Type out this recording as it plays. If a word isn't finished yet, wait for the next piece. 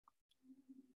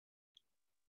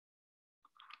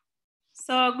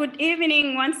So good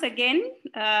evening once again.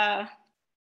 For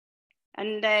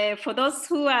those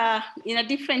who are in a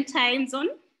different time zone,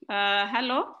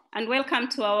 hello and welcome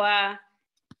to our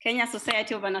Kenya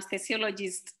Society of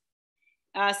Anaesthesiologists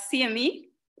CME,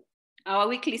 our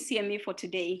weekly CME for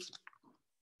today.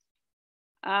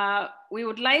 We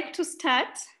would like to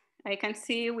start. I can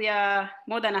see we are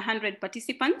more than 100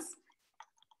 participants.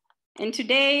 And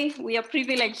today we are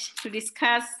privileged to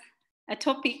discuss a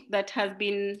topic that has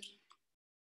been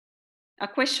a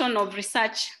question of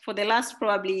research for the last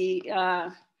probably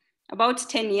about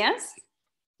 10 years.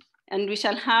 And we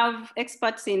shall have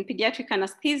experts in pediatric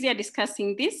anesthesia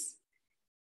discussing this.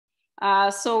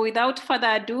 So without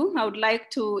further ado, I would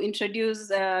like to introduce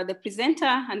the presenter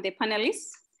and the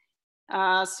panelists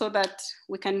so that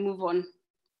we can move on.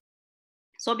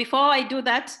 So before I do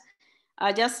that,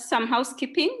 just some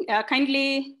housekeeping.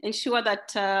 Kindly ensure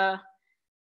that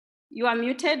you are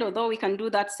muted, although we can do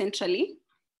that centrally.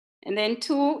 And then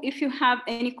two, if you have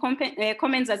any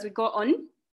comments as we go on,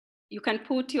 you can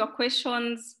put your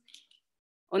questions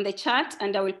on the chat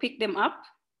and I will pick them up.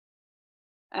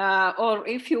 Or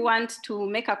if you want to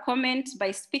make a comment by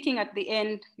speaking at the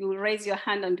end, you will raise your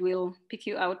hand and we'll pick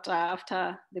you out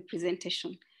after the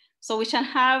presentation. So we shall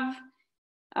have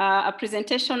a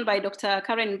presentation by Dr.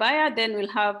 Karen Mbaya, then we'll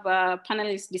have a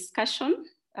panelist discussion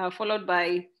followed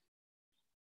by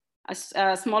a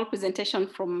small presentation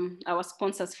from our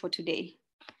sponsors for today.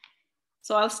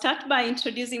 So I'll start by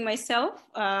introducing myself.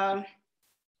 My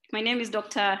name is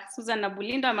Dr. Susane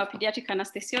Nabulindo. I'm a pediatric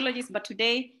anesthesiologist, but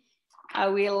today I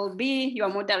will be your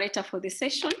moderator for this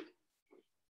session.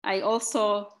 I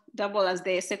also double as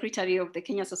the secretary of the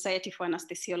Kenya Society for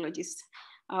Anaesthesiologists.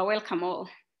 Welcome all.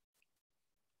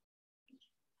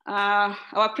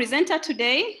 Our presenter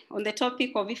today on the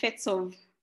topic of effects of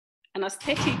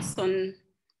anesthetics on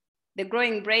the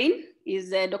growing brain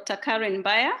is Dr. Karen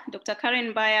Mbaya. Dr.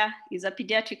 Karen Mbaya is a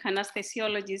pediatric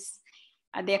anesthesiologist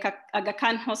at the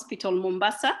Aguettant Hospital,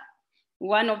 Mombasa,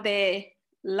 one of the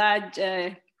large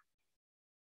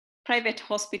private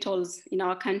hospitals in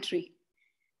our country.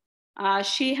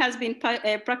 She has been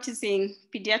practicing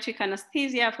pediatric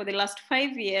anesthesia for the last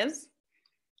 5 years,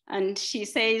 and she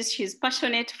says she's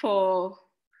passionate for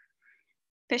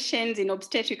patients in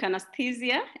obstetric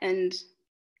anesthesia and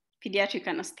pediatric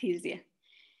anesthesia.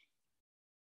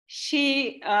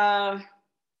 She an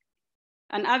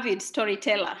avid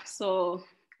storyteller, so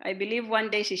I believe one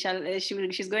day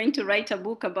she's going to write a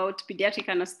book about pediatric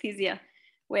anesthesia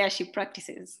where she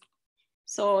practices.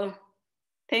 So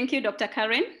thank you, Dr.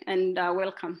 Karen, and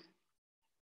welcome.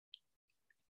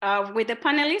 With the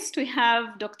panelists, we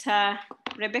have Dr.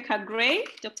 Rebecca Gray.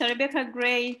 Dr. Rebecca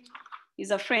Gray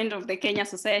is a friend of the Kenya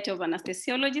Society of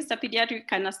Anaesthesiologists, a pediatric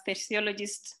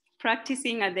anesthesiologist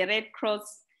practicing at the Red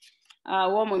Cross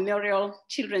War Memorial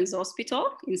Children's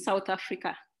Hospital in South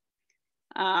Africa.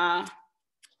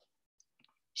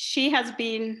 She has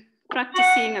been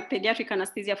practicing a pediatric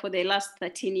anesthesia for the last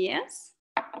 13 years.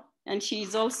 And she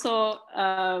is also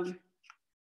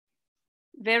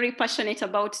very passionate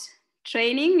about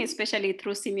training, especially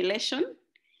through simulation.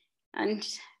 And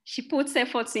she puts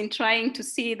efforts in trying to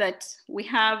see that we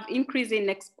have increasing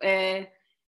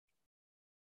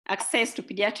access to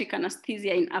pediatric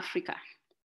anesthesia in Africa.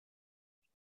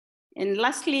 And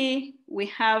lastly, we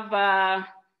have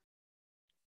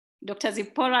Dr.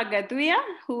 Zipporah Gathuya,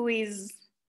 who is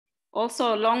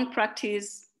also a long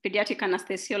practice pediatric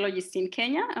anesthesiologist in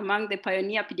Kenya, among the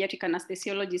pioneer pediatric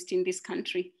anesthesiologists in this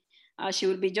country. She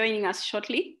will be joining us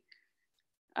shortly.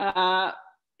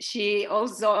 She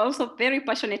also very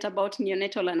passionate about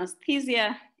neonatal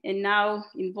anesthesia and now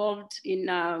involved in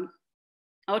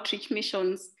outreach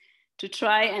missions to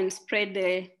try and spread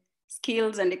the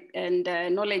skills and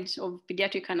knowledge of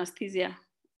pediatric anesthesia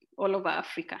all over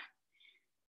Africa.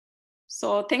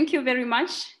 So thank you very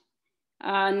much.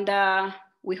 And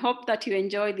we hope that you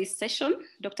enjoy this session.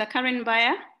 Dr. Karen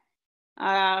Mbaya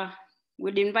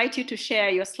would invite you to share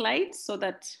your slides so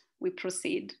that we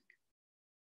proceed.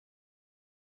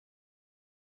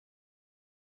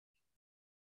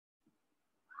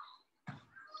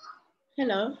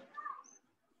 Hello.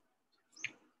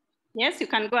 Yes, you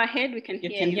can go ahead. We can hear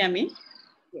you. You can hear me?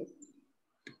 Yes.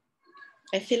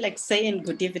 I feel like saying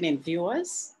good evening,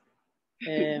 viewers.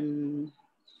 Thank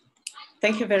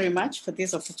you very much for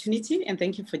this opportunity and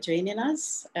thank you for joining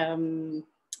us in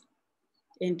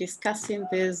discussing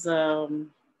this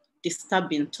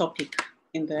disturbing topic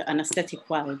in the anesthetic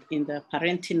world, in the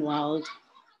parenting world,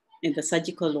 in the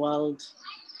surgical world.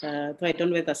 Though I don't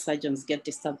know whether surgeons get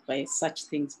disturbed by such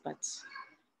things, but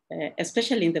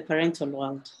especially in the parental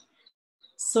world.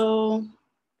 So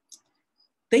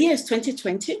the year is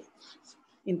 2020.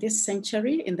 in this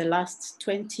century, in the last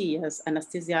 20 years,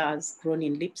 anesthesia has grown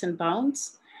in leaps and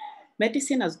bounds.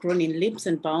 Medicine has grown in leaps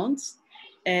and bounds,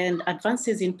 and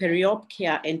advances in peri-op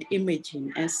care and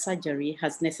imaging and surgery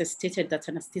has necessitated that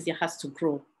anesthesia has to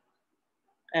grow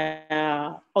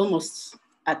almost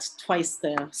at twice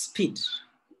the speed,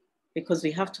 because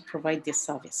we have to provide this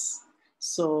service.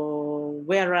 So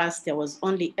whereas there was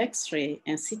only X-ray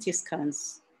and CT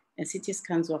scans, and CT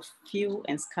scans were few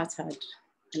and scattered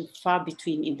and far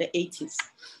between in the 80s,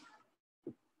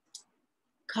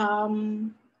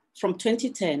 come from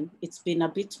 2010, it's been a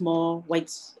bit more wide.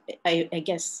 I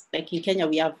guess, like in Kenya,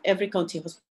 we have every county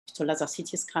hospital has a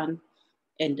CT scan,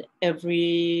 and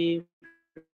every,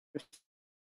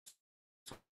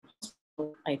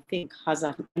 I think, has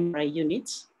an MRI unit.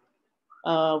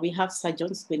 We have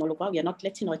surgeons going all over. We are not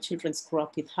letting our children grow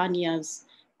up with hernias,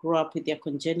 grow up with their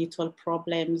congenital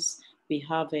problems. We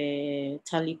have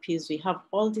talipes. We have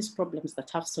all these problems that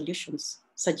have solutions,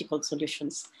 surgical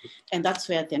solutions. And that's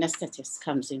where the anesthetist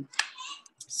comes in.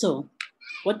 So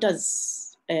what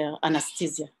does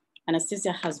anesthesia?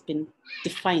 Anesthesia has been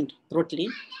defined broadly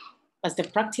as the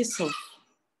practice of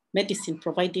medicine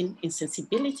providing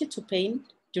insensibility to pain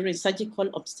during surgical,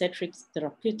 obstetrics,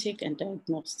 therapeutic, and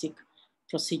diagnostic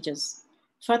procedures.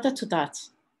 Further to that,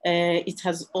 it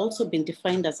has also been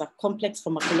defined as a complex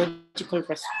pharmacological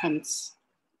response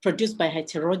produced by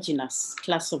heterogeneous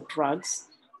class of drugs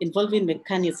involving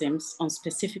mechanisms on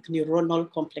specific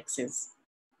neuronal complexes,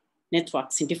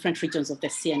 networks in different regions of the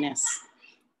CNS.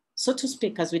 So to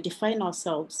speak, as we define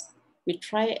ourselves, we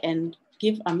try and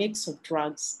give a mix of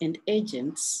drugs and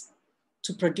agents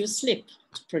to produce sleep,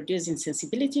 to produce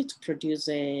insensibility, to produce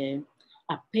a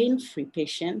pain-free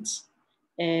patient,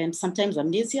 and sometimes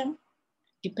amnesia,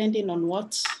 depending on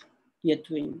what we are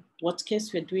doing, what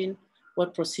case we're doing,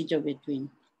 what procedure we're doing.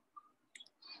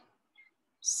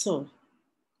 So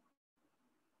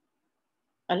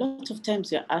a lot of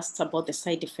times we're asked about the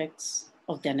side effects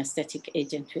of the anesthetic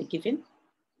agent we're giving.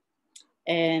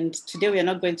 And today we are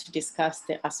not going to discuss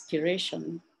the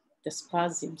aspiration, the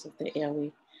spasms of the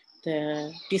airway,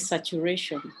 the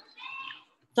desaturation,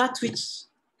 that which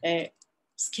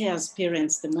scares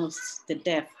parents the most, the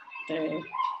death, the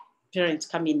parents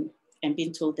coming and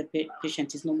being told the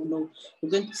patient is no more. No, we're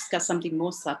going to discuss something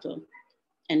more subtle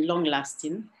and long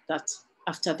lasting, that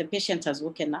after the patient has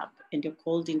woken up and you're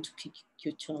called in to pick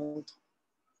your child,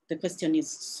 the question is,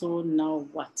 so now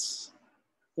what?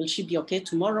 Will she be okay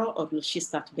tomorrow, or will she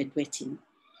start bedwetting?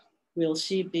 Will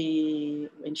she be,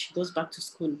 when she goes back to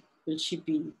school, will she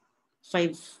be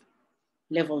 5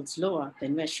 levels lower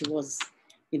than where she was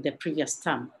in the previous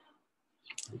term?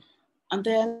 And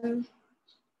then,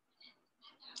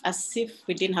 as if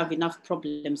we didn't have enough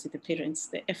problems with the parents,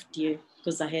 the FDA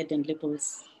goes ahead and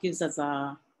gives us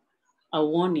a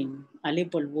warning, a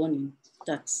label warning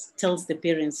that tells the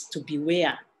parents to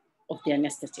beware of the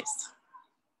anesthetist.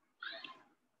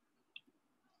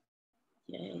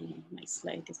 Yay, my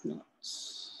slide is not.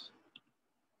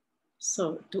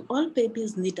 So, do all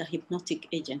babies need a hypnotic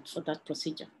agent for that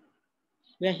procedure?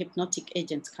 Where hypnotic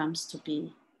agent comes to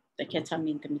be the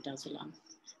ketamine, the midazolam,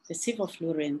 the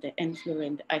sevoflurane, the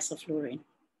enflurane, the isoflurane.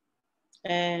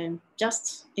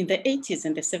 Just in the 80s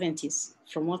and the 70s,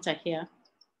 from what I hear,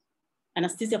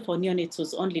 anesthesia for neonates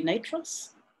was only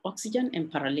nitrous, oxygen,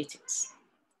 and paralytics.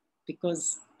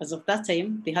 Because as of that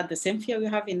time, they had the same fear we're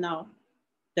having now,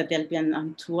 that there'll be an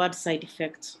untoward side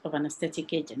effect of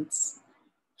anesthetic agents.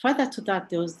 Further to that,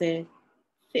 there was the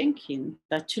thinking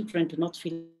that children do not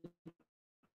feel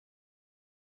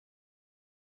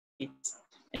it,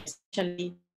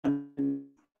 especially.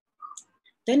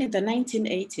 Then in the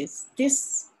 1980s,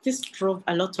 this drove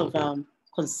a lot of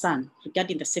concern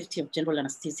regarding the safety of general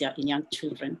anesthesia in young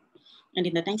children. And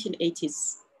in the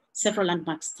 1980s, several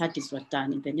landmark studies were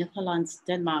done in the Netherlands,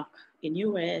 Denmark, in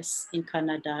US, in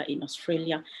Canada, in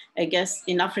Australia. I guess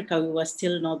in Africa, we were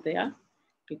still not there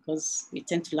because we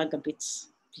tend to lag a bit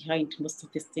behind most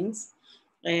of these things.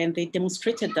 And they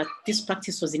demonstrated that this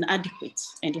practice was inadequate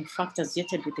and in fact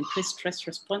associated with increased stress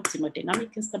response,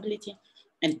 hemodynamic instability,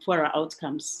 and poorer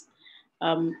outcomes.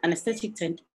 Anesthetic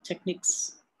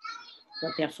techniques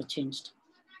were therefore changed.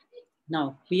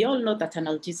 Now, we all know that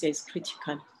analgesia is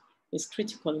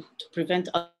critical to prevent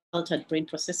altered brain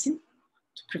processing,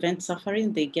 to prevent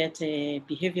suffering. They get a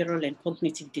behavioral and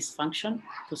cognitive dysfunction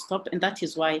to stop. And that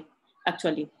is why,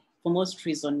 actually, for most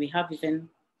reasons, we have even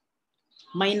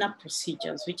minor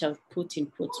procedures, which are put in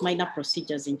quotes, minor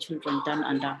procedures in children done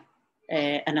under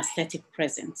anesthetic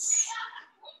presence.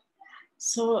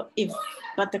 So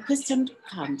but the question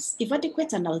comes, if adequate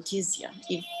analgesia,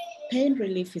 if pain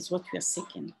relief is what we are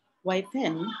seeking, Why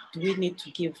then do we need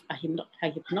to give a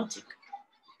hypnotic?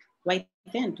 Why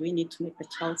then do we need to make the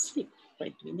child sleep? Why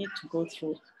do we need to go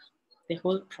through the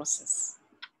whole process?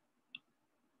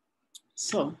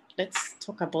 So let's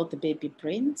talk about the baby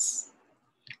brains.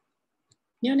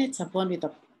 Neonates are born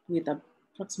with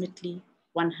approximately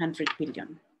 100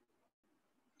 billion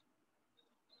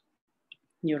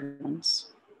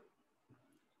neurons.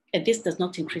 And this does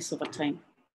not increase over time.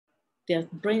 Their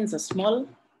brains are small.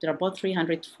 They're about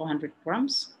 300 to 400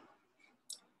 grams.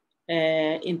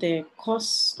 In the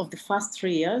course of the first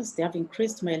 3 years, they have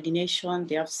increased myelination,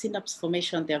 they have synapse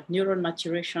formation, they have neuron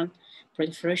maturation,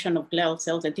 proliferation of glial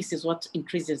cells, and this is what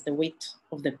increases the weight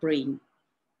of the brain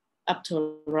up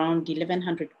to around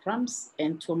 1,100 grams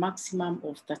and to a maximum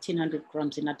of 1,300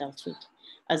 grams in adulthood.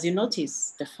 As you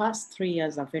notice, the first 3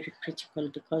 years are very critical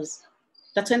because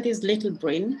that's when this little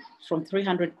brain from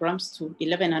 300 grams to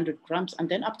 1,100 grams, and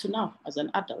then up to now as an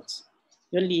adult,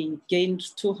 you only gained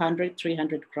 200,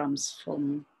 300 grams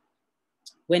from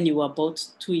when you were about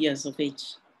 2 years of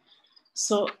age.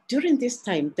 So during this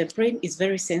time, the brain is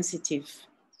very sensitive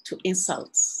to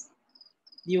insults.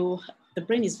 The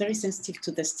brain is very sensitive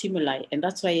to the stimuli, and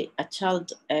that's why a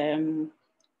child,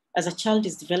 as a child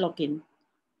is developing,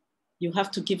 you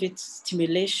have to give it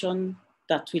stimulation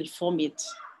that will form it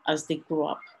as they grow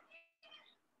up.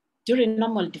 During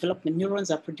normal development,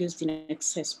 neurons are produced in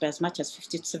excess by as much as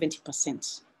 50 to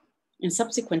 70%. And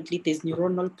subsequently, there's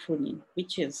neuronal pruning,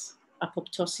 which is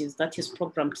apoptosis, that is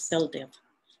programmed cell death,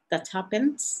 that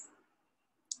happens.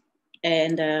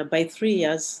 And by 3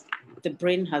 years,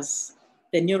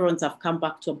 the neurons have come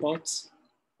back to about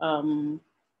 50%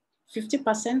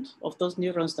 of those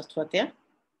neurons that were there.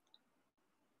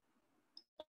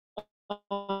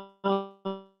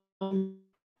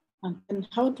 And then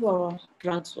how do our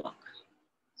drugs work?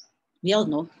 We all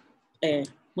know,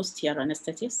 most here are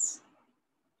anesthetists.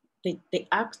 They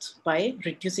act by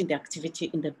reducing the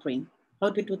activity in the brain. How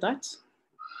do we do that?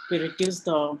 We reduce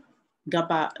the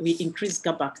GABA, we increase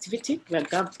GABA activity, where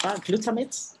GABA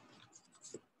glutamate.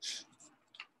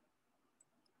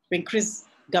 We increase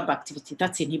GABA activity,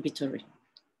 that's inhibitory.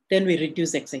 Then we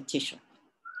reduce excitation.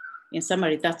 In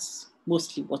summary, that's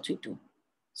mostly what we do.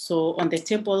 So on the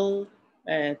table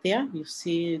there, you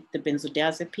see the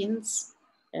benzodiazepines,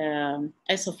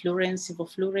 isoflurane,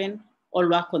 sevoflurane, all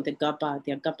work on the GABA,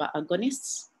 they're GABA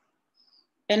agonists.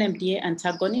 NMDA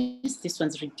antagonists, this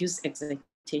one's reduce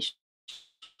excitation.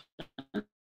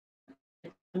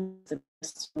 The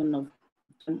best one of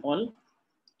them all,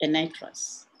 and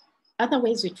nitrous. Other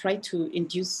ways we try to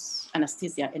induce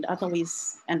anesthesia and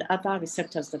other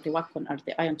receptors that they work on are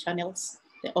the ion channels,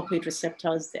 the opioid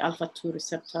receptors, the alpha-2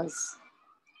 receptors,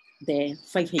 the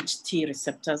 5-HT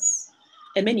receptors,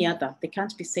 and many other. They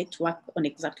can't be said to work on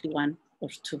exactly one or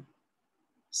two.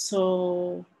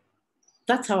 So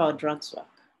that's how our drugs work.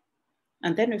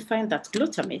 And then we find that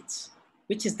glutamate,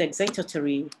 which is the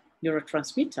excitatory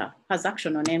neurotransmitter, has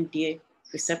action on NMDA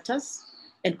receptors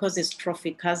and has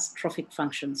trophic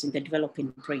functions in the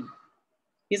developing brain.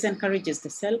 This encourages the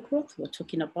cell growth, we're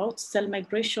talking about cell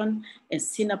migration and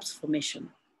synapse formation.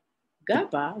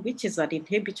 GABA, which is an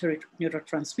inhibitory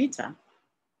neurotransmitter,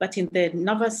 but in the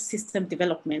nervous system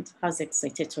development has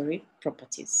excitatory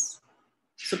properties.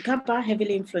 So GABA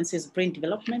heavily influences brain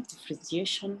development,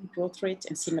 differentiation, growth rate,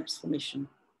 and synapse formation.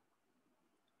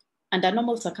 Under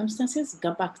normal circumstances,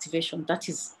 GABA activation, that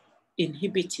is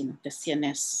inhibiting the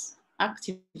CNS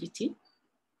activity,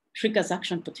 triggers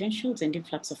action potentials and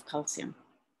influx of calcium.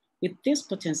 With this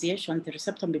potentiation, the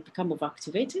receptor may become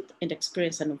overactivated and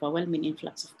experience an overwhelming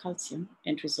influx of calcium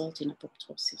and result in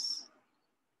apoptosis.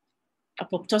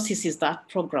 Apoptosis is that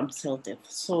programmed cell death.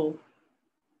 So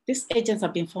these agents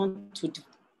have been found to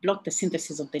block the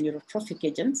synthesis of the neurotrophic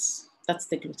agents, that's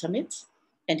the glutamate,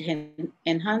 and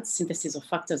enhance synthesis of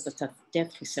factors that are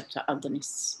death receptor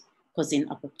agonists, causing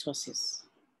apoptosis.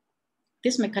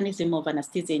 This mechanism of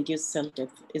anesthesia-induced cell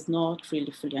death is not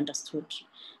really fully understood.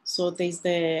 So there's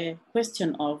the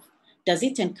question of, does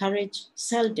it encourage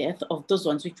cell death of those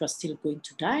ones which are still going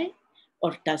to die,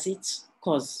 or does it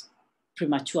cause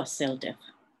premature cell death?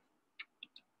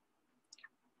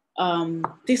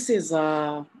 This is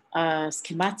a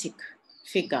schematic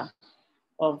figure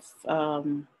of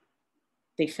the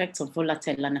effects of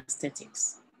volatile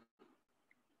anesthetics.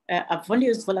 I've only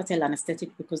used volatile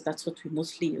anesthetic because that's what we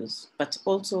mostly use, but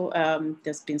also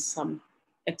there's been some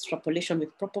extrapolation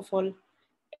with propofol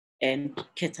and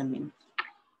ketamine.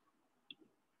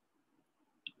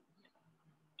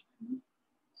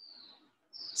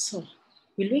 So,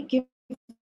 will we give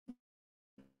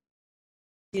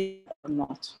it or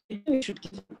not? We should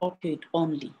give an opioid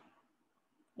only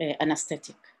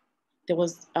anesthetic. there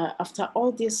was, after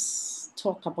all this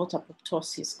talk about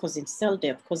apoptosis causing cell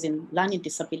death, causing learning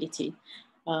disability,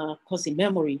 causing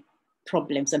memory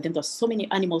problems, and then there's so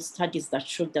many animal studies that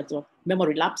showed that there were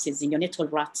memory lapses in neonatal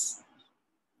rats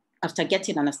after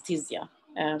getting anesthesia.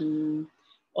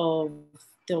 There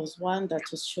was one that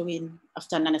was showing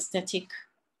after an anesthetic,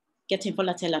 getting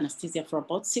volatile anesthesia for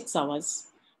about 6 hours,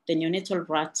 the neonatal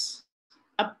rat,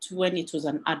 up to when it was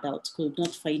an adult, could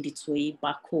not find its way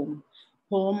back home.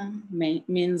 Home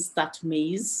means that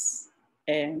maze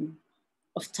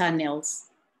of tunnels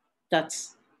that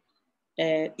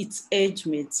its age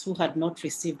mates who had not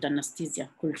received anesthesia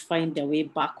could find their way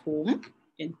back home,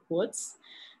 in quotes.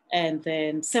 And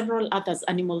then several others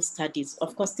animal studies.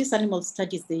 Of course, these animal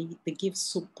studies, they give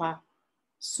super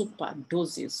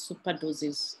doses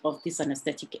of these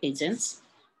anesthetic agents,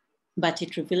 but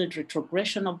it revealed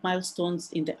retrogression of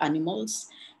milestones in the animals,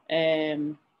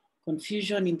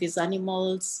 confusion in these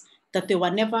animals, that they were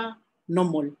never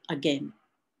normal again.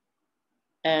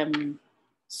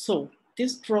 So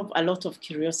this drove a lot of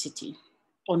curiosity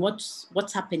on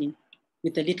what's happening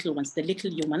with the little ones, the little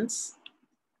humans,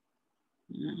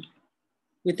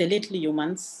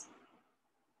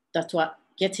 that were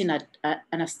getting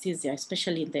anesthesia,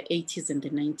 especially in the 80s and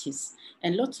the 90s.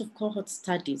 And lots of cohort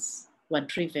studies were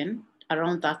driven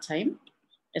around that time,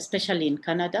 especially in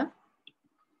Canada,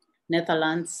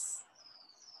 Netherlands,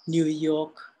 New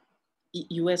York.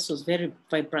 US was very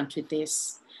vibrant with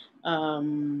this.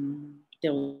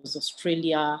 There was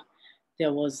Australia.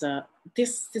 There was,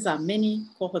 these are many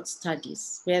cohort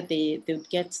studies where they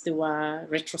were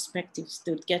retrospectives.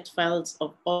 They would get files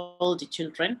of all the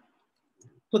children,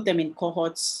 put them in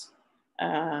cohorts,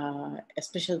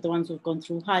 especially the ones who've gone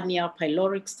through hernia,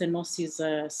 pyloric stenosis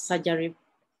surgery.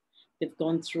 They've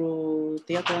gone through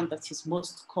the other one that is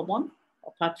most common,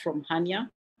 apart from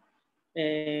hernia,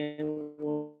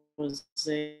 was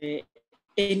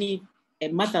any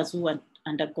mothers who had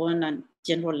undergone a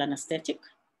general anesthetic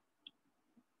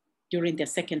during their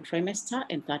second trimester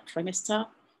and third trimester.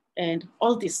 And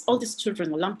all these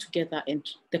children were lumped together, and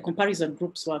the comparison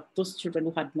groups were those children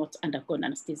who had not undergone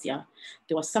anesthesia.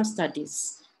 There were some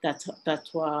studies that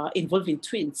were involving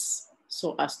twins,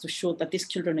 so as to show that these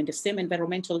children in the same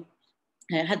environmental,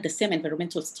 had the same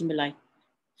environmental stimuli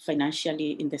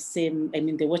financially in the same,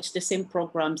 they watch the same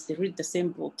programs, they read the same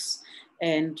books.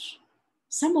 And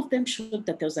some of them showed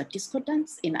that there was a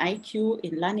discordance in IQ,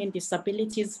 in learning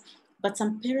disabilities, but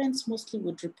some parents mostly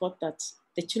would report that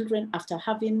the children, after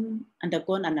having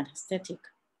undergone an anesthetic,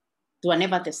 they were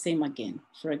never the same again.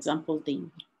 For example, they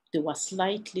were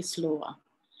slightly slower.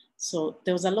 So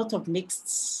there was a lot of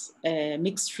mixed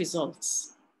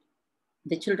results.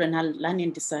 The children had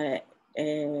learning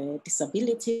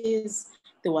disabilities.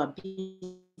 They were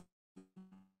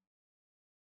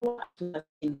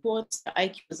in quotes, the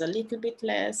IQ was a little bit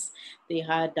less. They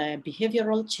had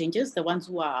behavioral changes, the ones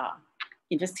who are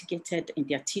investigated in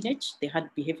their teenage, they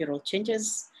had behavioral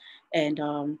changes. And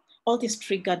all this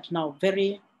triggered now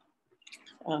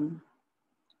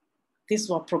these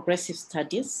were progressive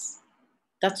studies.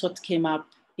 That's what came up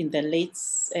in the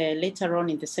later on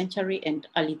in the century and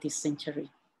early this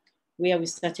century, where we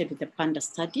started with the PANDA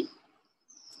study.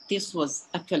 This was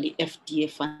actually FDA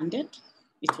funded.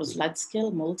 It was large scale,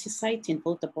 multi-site,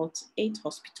 involved about 8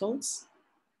 hospitals,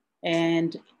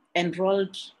 and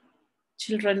enrolled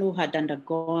children who were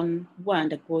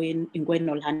undergoing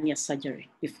inguinal hernia surgery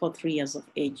before 3 years of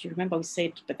age. You remember we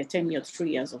said by the time you're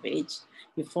 3 years of age,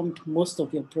 you formed most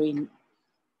of your brain.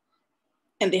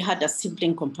 And they had a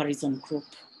sibling comparison group.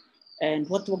 And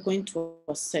what we're going to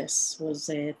assess was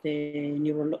the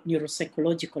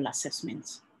neuropsychological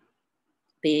assessments.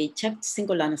 They checked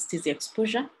single anesthesia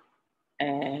exposure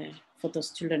for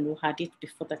those children who had it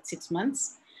before that 6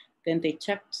 months. Then they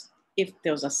checked if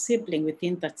there was a sibling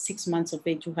within that 6 months of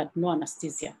age who had no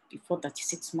anesthesia before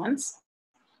 36 months.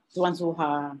 The ones who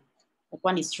are,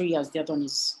 one is 3 years, the other one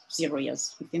is 0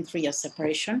 years, within 3 years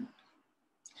separation.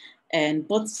 And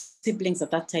both siblings at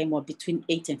that time were between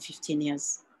 8 and 15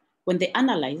 years. When they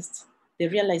analyzed, they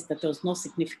realized that there was no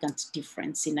significant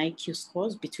difference in IQ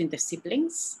scores between the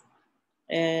siblings.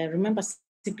 Remember,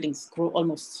 siblings grow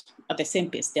almost at the same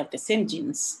pace. They have the same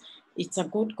genes. It's a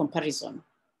good comparison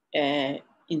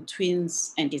in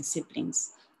twins and in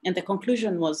siblings. And the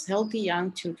conclusion was healthy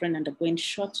young children undergoing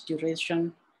short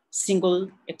duration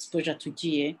single exposure to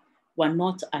GA were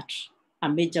not at a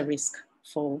major risk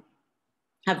for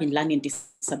having learning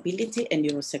disability and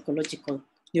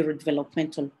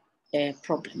neurodevelopmental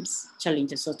problems,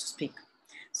 challenges, so to speak.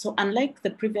 So unlike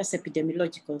the previous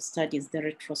epidemiological studies, the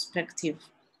retrospective,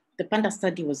 the PANDA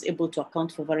study was able to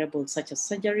account for variables such as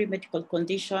surgery, medical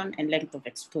condition, and length of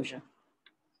exposure.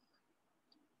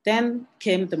 Then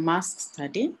came the mask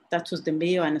study. That was the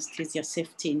Mayo anesthesia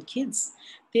safety in kids.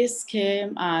 This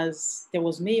came as there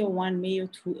was Mayo 1, Mayo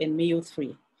 2, and Mayo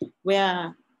 3,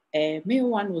 where Mayo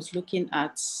 1 was looking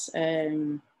at,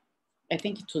 I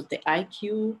think it was the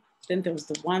IQ. Then there was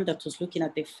the one that was looking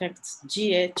at the effects,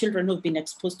 GA, children who've been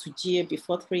exposed to GA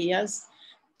before 3 years.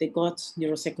 They got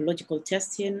neuropsychological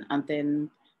testing. And then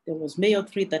there was Mayo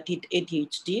 3 that did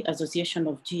ADHD, association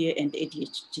of GA and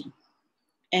ADHD.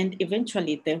 And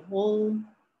eventually the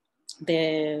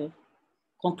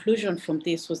conclusion from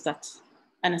this was that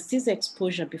anesthesia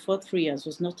exposure before 3 years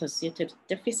was not associated with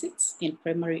deficits in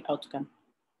primary outcome.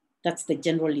 That's the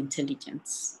general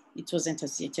intelligence. It wasn't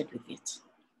associated with it.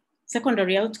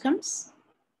 Secondary outcomes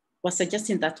were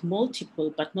suggesting that multiple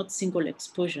but not single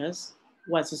exposures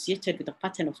were associated with a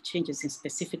pattern of changes in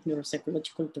specific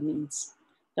neuropsychological domains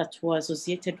that were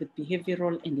associated with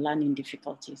behavioral and learning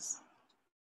difficulties.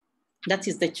 That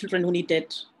is the children who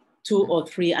needed 2 or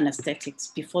 3 anesthetics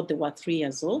before they were 3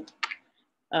 years old.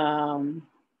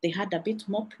 They had a bit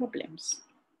more problems.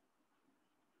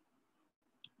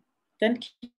 Then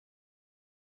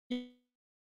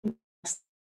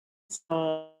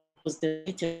was the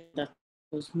data that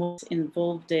was most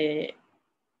involved 8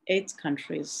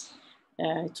 countries.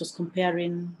 It was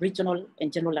comparing regional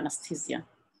and general anesthesia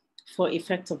for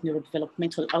effects of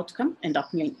neurodevelopmental outcome and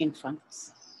apnea in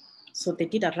infants. So they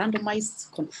did a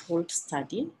randomized controlled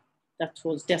study that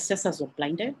was, the assessors were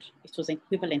blinded. It was an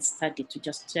equivalent study to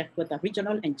just check whether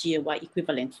regional and GA were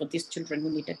equivalent for these children who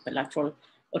needed bilateral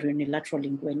or unilateral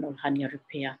inguinal hernia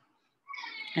repair.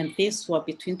 And these were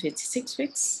between 26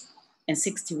 weeks and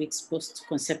 60 weeks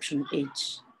post-conception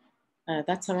age.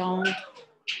 That's around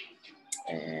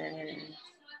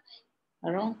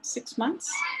 6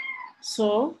 months.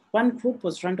 So one group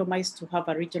was randomized to have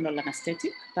a regional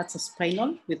anesthetic, that's a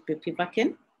spinal with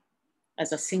bupivacaine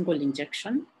as a single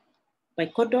injection,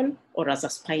 bicaudal or as a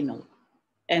spinal.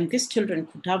 And these children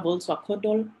could have also a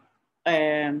caudal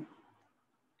and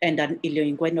an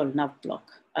ilioinguinal nerve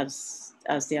block as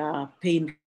their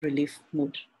pain relief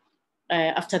mode.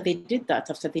 After they did that,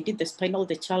 after they did the spinal,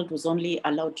 the child was only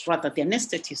allowed, rather the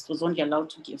anesthetist was only allowed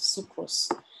to give sucrose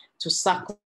to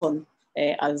suck on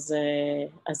as a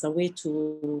way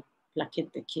to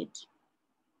placate the kid.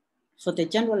 For the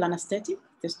general anesthetic,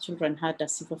 these children had a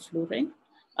sevoflurane,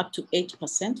 up to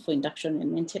 8% for induction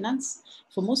and maintenance.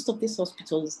 For most of these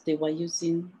hospitals, they were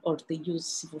using, or they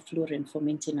use sevoflurane for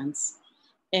maintenance.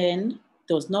 And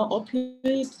there was no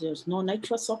opioid, there was no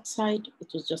nitrous oxide,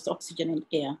 it was just oxygen and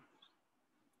air.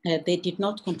 They did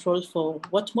not control for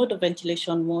what mode of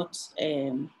ventilation, what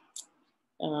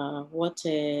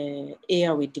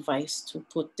airway device to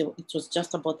put. It was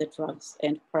just about the drugs.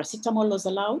 And paracetamol was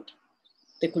allowed.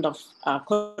 They could have a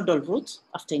caudal route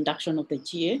after induction of the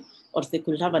GA, or they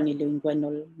could have an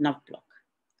ilioinguinal nerve block.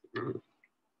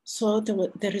 So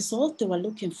the result they were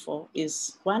looking for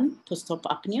is 1, post-op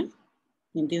apnea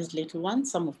in these little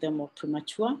ones. Some of them were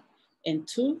premature. And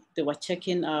 2, they were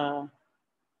checking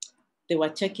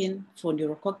for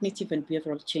neurocognitive and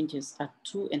behavioral changes at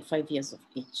 2 and 5 years of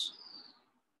age.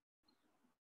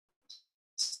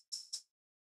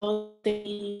 So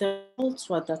the results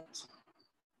were that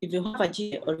if you have a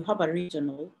GA or you have a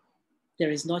regional,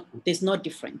 there's no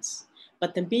difference.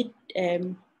 But the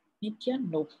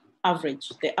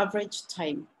the average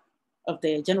time of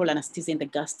the general anesthesia in the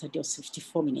gas study was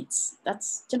 54 minutes.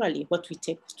 That's generally what we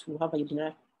take to have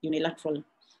a unilateral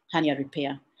hernia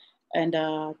repair. And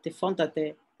they found that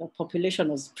the population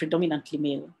was predominantly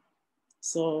male.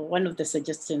 So one of the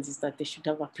suggestions is that they should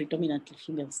have a predominantly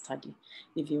female study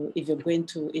if you're going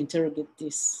to interrogate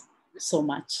this so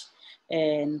much.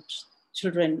 And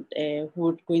children who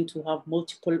are going to have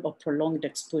multiple or prolonged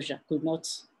exposure could not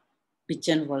be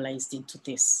generalized into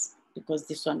this, because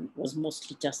this one was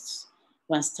mostly just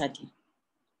one study.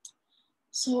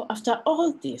 So after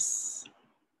all this,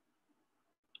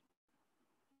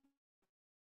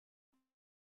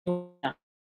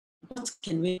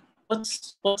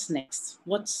 what's next?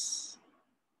 What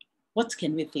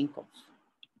can we think of?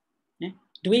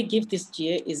 Do we give this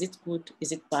GA? Is it good?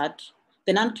 Is it bad?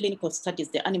 The non-clinical studies,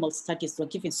 the animal studies, were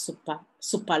given super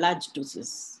large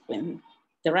doses when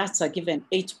the rats are given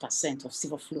 8% of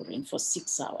sevoflurane for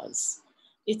 6 hours.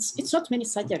 It's not many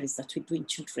surgeries that we do in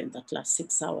children that last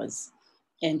 6 hours,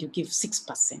 and you give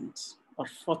 6% or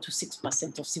 4 to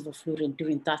 6% of sevoflurane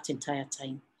during that entire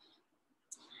time.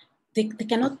 They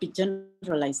cannot be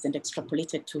generalized and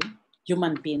extrapolated to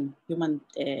human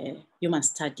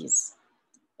studies.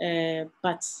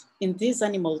 But in these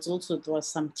animals also, there were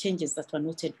some changes that were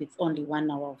noted with only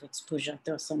 1 hour of exposure.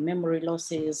 There were some memory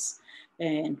losses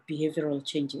and behavioral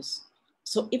changes.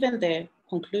 So even the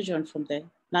conclusion from the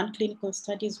non-clinical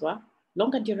studies were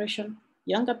longer duration,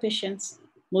 younger patients,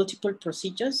 multiple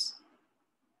procedures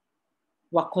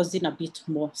were causing a bit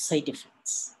more side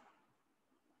effects.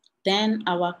 Then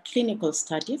our clinical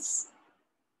studies,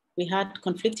 we had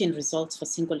conflicting results for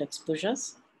single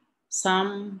exposures.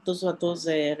 Those were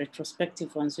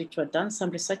retrospective ones which were done. Some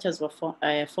researchers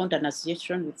found an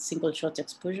association with single short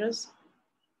exposures.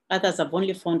 Others have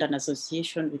only found an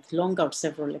association with longer or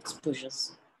several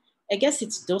exposures. I guess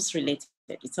it's dose related.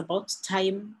 It's about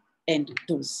time and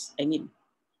dose. I mean,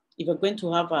 if you're going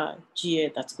to have a GA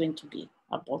that's going to be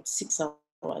about 6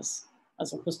 hours,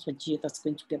 as opposed to a GA that's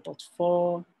going to be about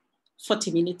 40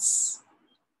 minutes,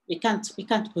 we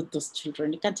can't put those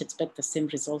children, you can't expect the same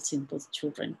results in both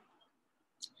children.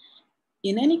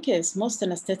 In any case, most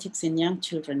anesthetics in young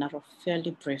children are of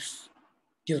fairly brief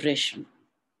duration.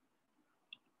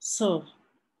 So,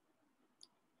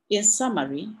 in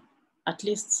summary, at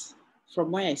least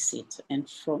from where I sit and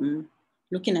from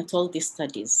looking at all these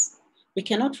studies, we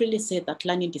cannot really say that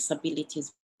learning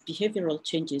disabilities, behavioral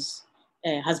changes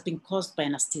has been caused by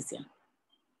anesthesia,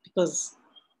 because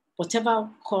whatever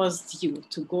caused you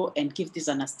to go and give this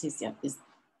anesthesia is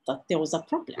that there was a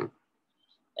problem.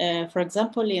 For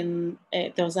example,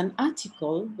 there was an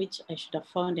article, which I should have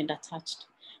found and attached,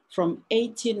 from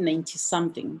 1890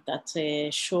 something that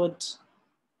showed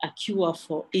a cure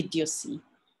for idiocy.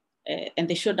 And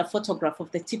they showed a photograph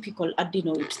of the typical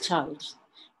adenoid child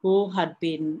who had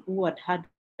had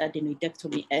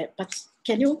adenoidectomy. But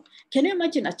can you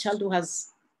imagine a child who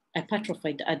has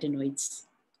hypertrophied adenoids,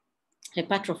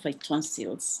 hypertrophied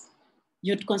tonsils?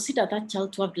 You'd consider that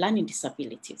child to have learning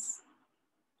disabilities,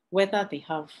 whether they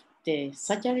have the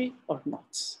surgery or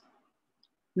not.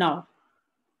 Now,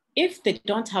 if they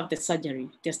don't have the surgery,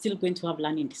 they're still going to have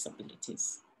learning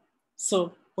disabilities.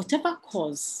 So whatever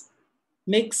cause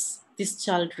makes this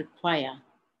child require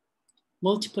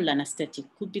multiple anesthetic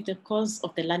could be the cause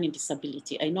of the learning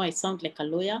disability. I know I sound like a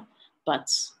lawyer,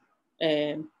 but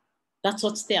that's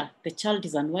what's there. The child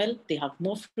is unwell, they have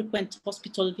more frequent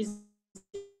hospital visits,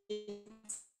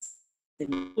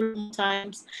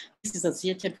 times. This is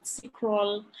associated with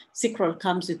sickroll. Sickroll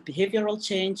comes with behavioral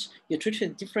change. You're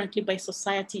treated differently by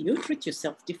society. You treat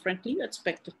yourself differently. You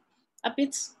expect a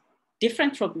bit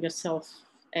different from yourself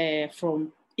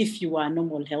from if you are a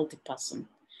normal, healthy person.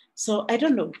 So I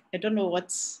don't know. I don't know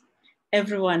what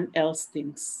everyone else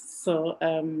thinks. So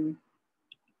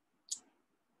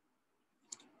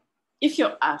if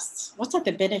you're asked, what are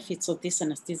the benefits of this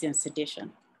anesthesia and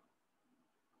sedation?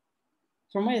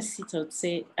 From where I sit, I would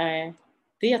say the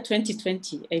year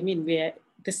 2020, I mean, the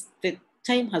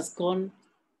time has gone,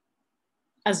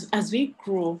 as we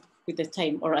grow with the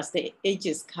time, or as the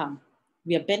ages come,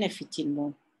 we are benefiting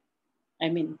more. I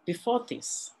mean, before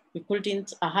this,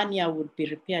 a hernia would be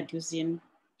repaired using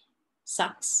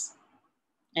sacks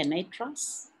and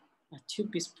nitrous, a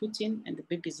tube is put in and the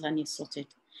baby's hernia is sorted.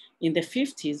 In the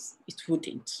 50s, it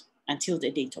wouldn't until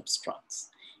the day it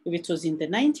obstructs. If it was in the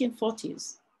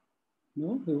 1940s,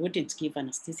 no, we wouldn't give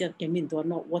anesthesia. I mean,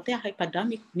 were there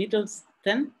hypodermic needles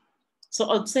then? So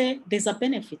I'd say there's a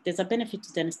benefit. There's a benefit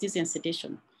to the anesthesia and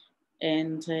sedation.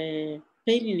 And pain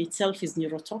in itself is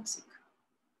neurotoxic.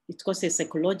 It causes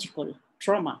psychological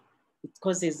trauma. It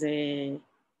causes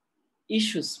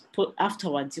issues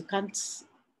afterwards. We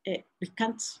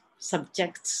can't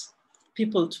subject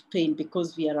people to pain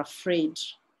because we are afraid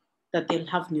that they'll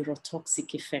have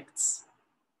neurotoxic effects.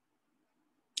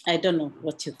 I don't know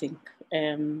what you think.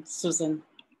 Susan,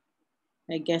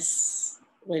 I guess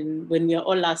when we are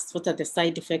all asked what are the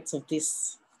side effects of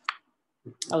this,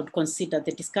 I would consider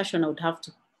the discussion I would have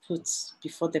to put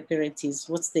before the parent is,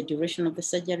 what's the duration of the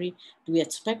surgery? Do we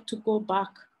expect to go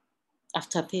back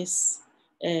after this?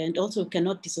 And also we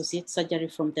cannot dissociate surgery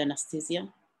from the anesthesia.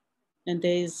 And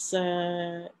there's,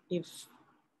 if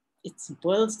it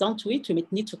boils down to it, we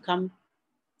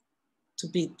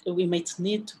might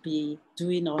need to be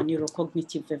doing our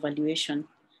neurocognitive evaluation.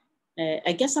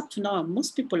 I guess up to now,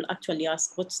 most people actually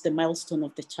ask, what's the milestone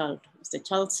of the child? Is the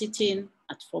child sitting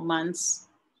at 4 months?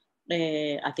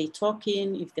 Are they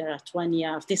talking? If they're at 1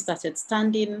 year, if they started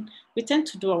standing? We tend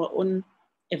to do our own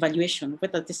evaluation,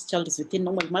 whether this child is within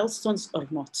normal milestones or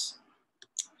not.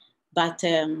 But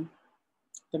the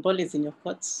ball is in your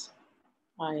court.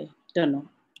 I don't know.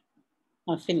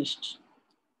 I'm finished,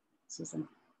 Susan.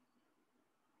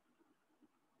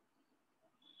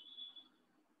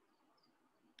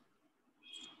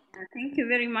 Thank you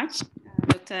very much,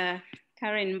 Dr.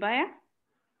 Karen Mbaya,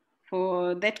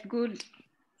 for that good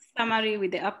summary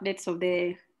with the updates of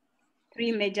the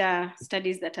 3 major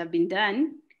studies that have been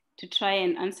done to try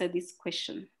and answer this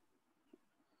question.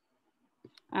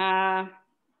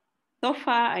 So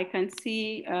far, I can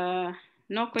see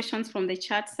no questions from the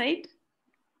chat side.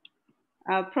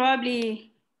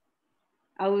 Probably,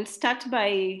 I will start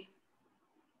by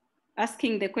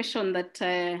asking the question that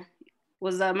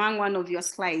was among one of your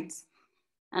slides.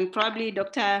 And probably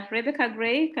Dr. Rebecca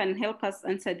Gray can help us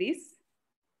answer this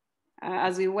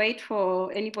as we wait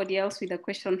for anybody else with a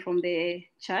question from the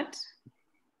chat.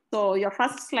 So your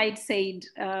first slide said,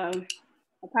 a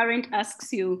parent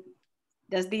asks you,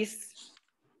 do these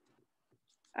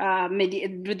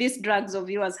drugs of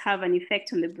yours have an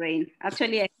effect on the brain?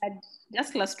 Actually, I had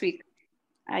just last week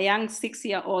a young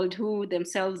 6-year-old who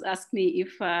themselves asked me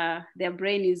if their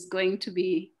brain is going to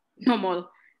be normal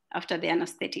after the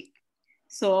anesthetic.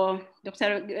 So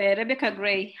Dr. Rebecca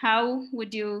Gray, how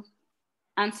would you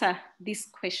answer this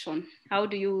question? How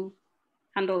do you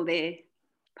handle the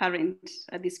parent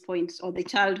at this point, or the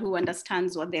child who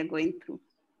understands what they're going through?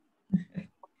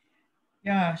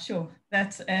 Yeah, sure.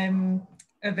 That's quite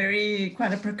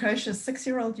a precocious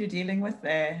 6-year-old you're dealing with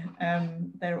there.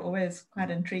 They're always quite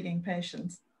intriguing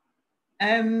patients.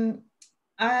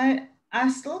 I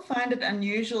still find it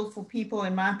unusual for people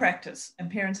in my practice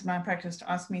and parents in my practice to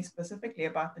ask me specifically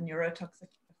about the neurotoxic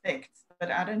effects,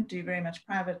 but I don't do very much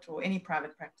private or any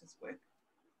private practice work.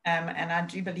 And I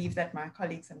do believe that my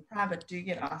colleagues in private do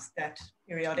get asked that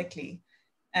periodically.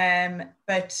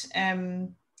 But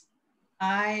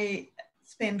I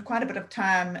spend quite a bit of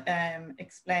time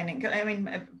explaining. I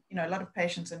mean, you know, a lot of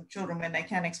patients and children, when they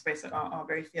can express it, are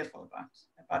very fearful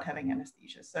about having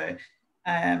anesthesia. So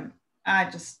I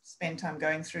just spend time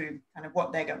going through kind of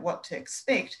what to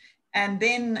expect, and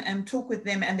then talk with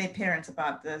them and their parents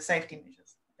about the safety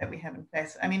measures that we have in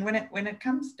place. I mean, when it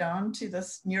comes down to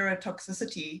this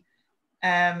neurotoxicity,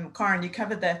 Karen, you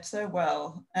covered that so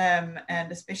well,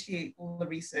 and especially all the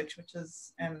research, which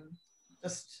is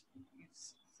just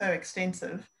so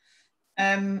extensive.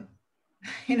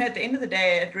 You know, at the end of the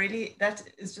day, that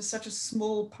is just such a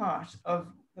small part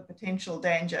of the potential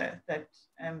danger that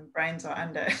brains are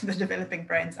under, the developing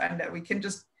brains under. We can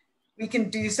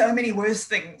do so many worse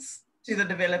things to the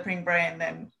developing brain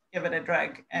than give it a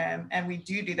drug, and we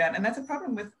do that. And that's a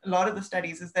problem with a lot of the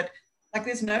studies, is that like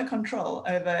there's no control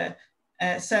over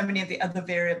so many of the other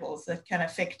variables that can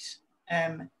affect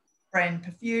brain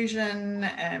perfusion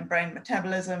and brain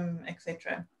metabolism,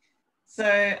 etc.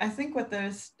 So I think what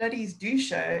those studies do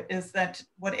show is that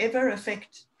whatever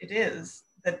effect it is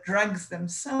that drugs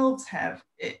themselves have,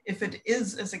 if it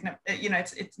is a significant, you know,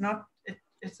 it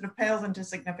sort of pales into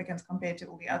significance compared to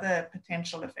all the other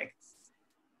potential effects.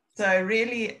 So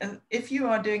really, if you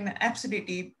are doing the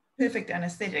absolutely perfect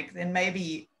anesthetic, then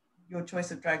maybe your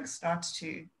choice of drugs starts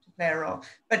to play a role.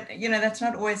 But, you know, that's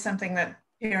not always something that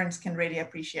parents can really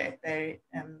appreciate. They,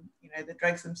 you know, the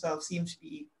drugs themselves seem to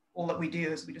be, all that we do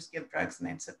is we just give drugs and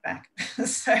then sit back.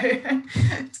 So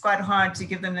it's quite hard to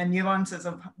give them the nuances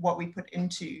of what we put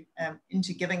into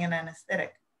giving an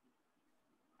anesthetic.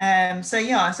 So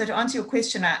yeah, so to answer your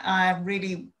question, I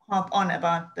really harp on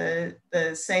about the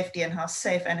safety and how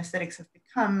safe anesthetics have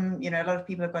become. You know, a lot of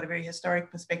people have got a very historic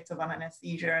perspective on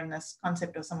anesthesia and this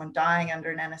concept of someone dying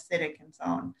under an anesthetic and so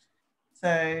on.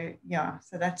 So yeah,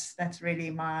 so that's really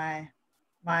my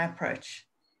approach.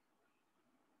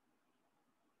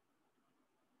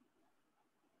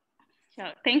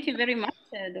 Sure. Thank you very much,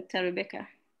 Dr. Rebecca.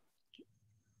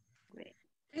 Great.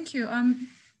 Thank you.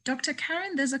 Dr.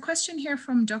 Karen, there's a question here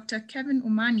from Dr. Kevin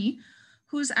Umani,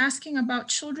 who's asking about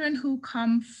children who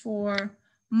come for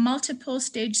multiple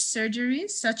stage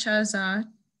surgeries, such as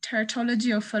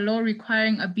teratology of Fallot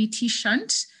requiring a BT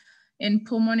shunt in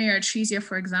pulmonary atresia,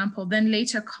 for example, then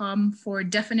later come for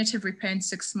definitive repair in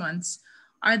 6 months.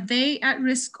 Are they at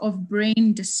risk of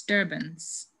brain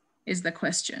disturbance, is the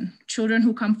question. Children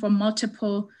who come for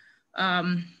multiple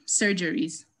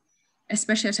surgeries,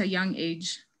 especially at a young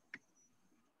age.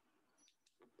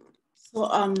 So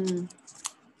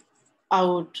I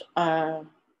would,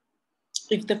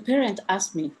 if the parent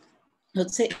asked me, I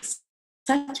would say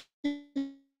such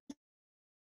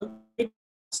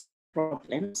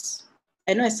problems.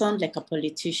 I know I sound like a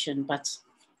politician, but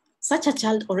such a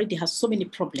child already has so many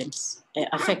problems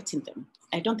affecting them.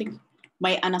 I don't think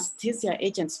my anesthesia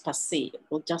agents per se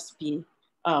will just be,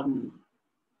 you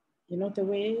know, the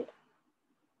way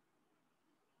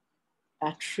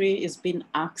a tree is being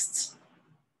axed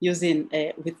using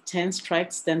with 10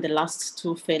 strikes, then the last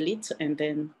 2 fail it, and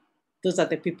then those are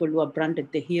the people who are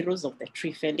branded the heroes of the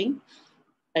tree felling.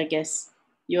 I guess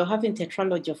you're having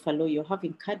tetralogy of Fallot, you're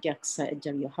having cardiac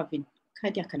surgery, you're having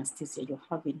cardiac anesthesia, you're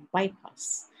having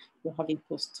bypass, you're having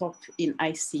post-op in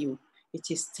ICU. It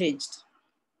is staged.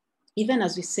 Even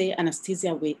as we say,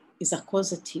 anesthesia is a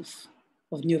causative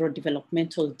of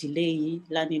neurodevelopmental delay,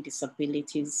 learning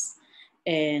disabilities,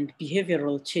 and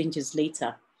behavioral changes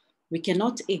later, we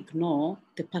cannot ignore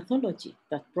the pathology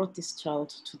that brought this child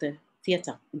to the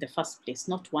theater in the first place,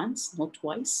 not once, not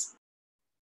twice.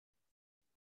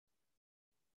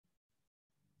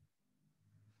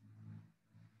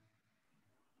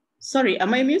 Sorry,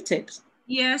 am I muted?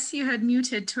 Yes, you had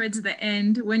muted towards the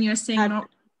end when you're saying not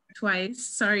twice,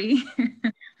 sorry.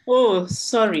 Oh,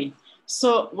 sorry.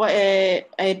 So what I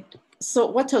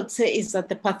would say is that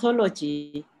the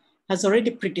pathology has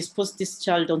already predisposed this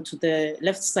child onto the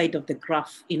left side of the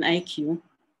graph in IQ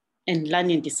and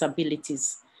learning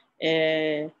disabilities.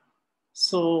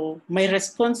 So my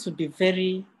response would be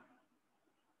very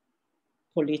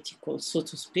political, so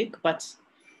to speak, but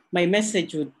my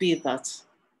message would be that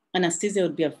anesthesia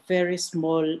would be a very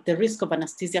small, the risk of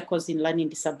anesthesia causing learning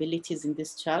disabilities in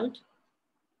this child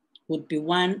would be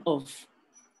one of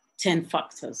 10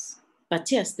 factors.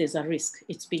 But yes, there's a risk.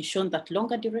 It's been shown that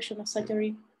longer duration of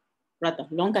surgery, rather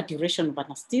longer duration of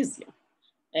anesthesia,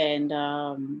 and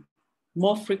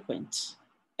more frequent,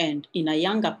 and in a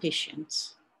younger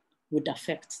patient would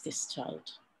affect this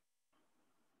child.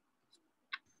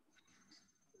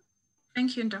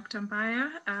 Thank you, Dr.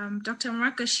 Mbaya. Dr.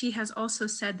 Marakashi has also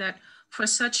said that for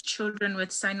such children with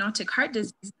cyanotic heart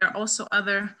disease, there are also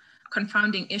other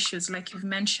confounding issues like you've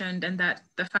mentioned, and that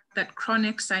the fact that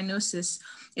chronic cyanosis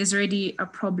is already a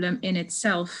problem in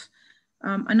itself.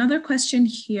 Another question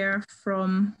here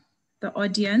from the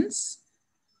audience,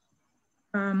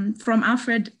 from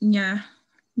Alfred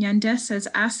Nyandesa is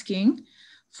asking,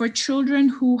 for children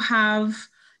who have,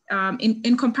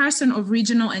 in comparison of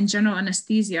regional and general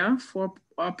anesthesia for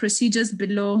procedures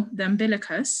below the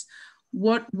umbilicus,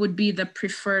 what would be the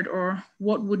preferred or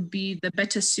what would be the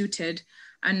better suited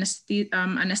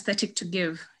anesthetic to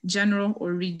give, general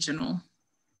or regional?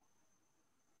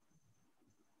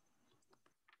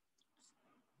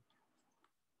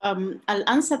 I'll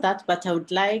answer that, but I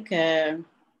would like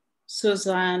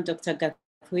Susane, Dr.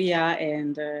 Gathuya,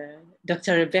 and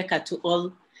Dr. Rebecca to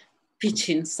all pitch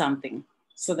in something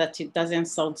so that it doesn't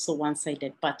sound so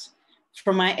one-sided. But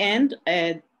from my end,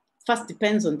 first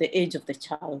depends on the age of the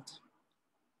child.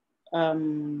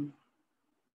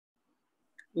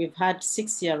 We've had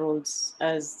 6-year-olds,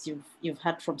 as you've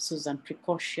heard from Susane,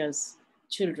 precocious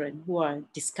children who are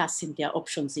discussing their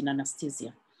options in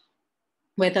anesthesia,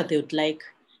 whether they would like,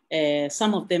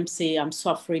 some of them say, I'm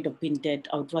so afraid of being dead,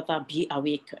 I would rather be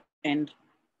awake. And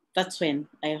that's when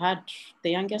I had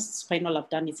the youngest spinal I've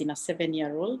done is in a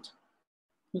 7-year-old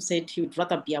who said he would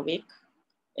rather be awake.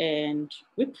 And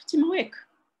we put him awake.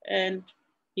 And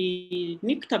he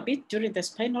nicked a bit during the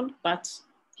spinal, but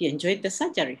he enjoyed the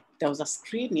surgery. There was a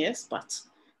screen, yes, but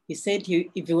he said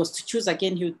if he was to choose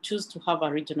again, he would choose to have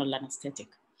a regional anesthetic.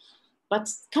 But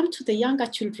come to the younger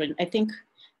children, I think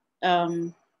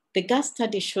the GAS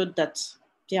study showed that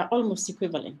they are almost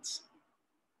equivalent,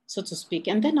 so to speak.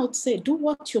 And then I would say, do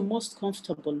what you're most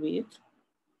comfortable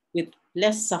with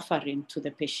less suffering to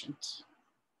the patient.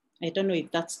 I don't know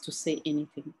if that's to say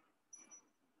anything.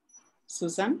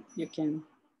 Susane, you can.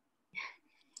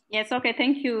 Yes, okay,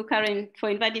 thank you, Karen, for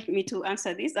inviting me to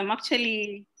answer this. I'm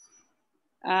actually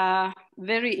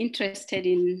very interested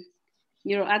in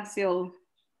neuroaxial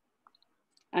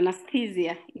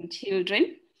anesthesia in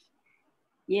children.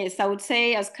 Yes, I would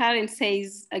say, as Karen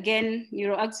says, again,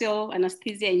 neuroaxial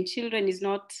anesthesia in children is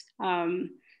not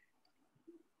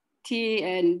tea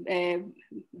and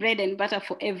bread and butter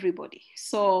for everybody.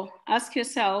 So ask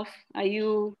yourself, are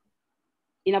you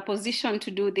in a position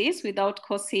to do this without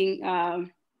causing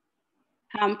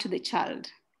harm to the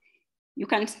child? You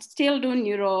can still do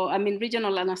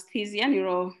regional anesthesia,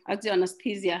 neuroaxial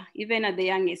anesthesia, even at the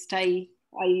youngest. I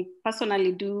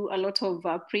personally do a lot of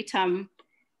preterm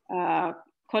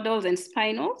caudals and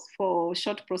spinals for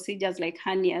short procedures like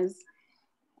hernias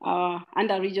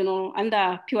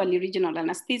under purely regional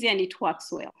anesthesia, and it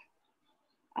works well.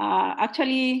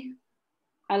 Actually,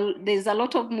 there's a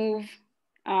lot of move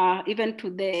even to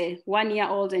the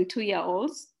 1-year-olds and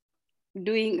 2-year-olds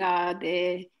doing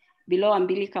the below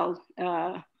umbilical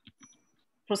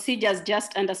procedures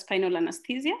just under spinal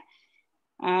anesthesia.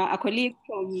 A colleague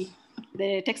from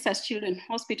the Texas Children's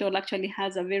Hospital actually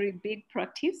has a very big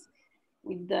practice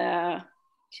with the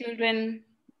children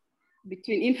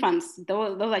between infants.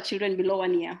 Those are children below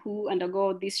 1 year who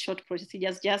undergo these short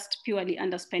procedures just purely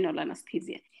under spinal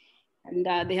anesthesia. And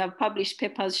they have published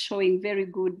papers showing very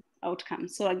good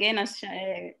outcomes. So again, as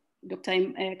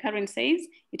Dr. Karen says,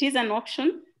 it is an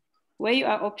option. Weigh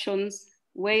your options,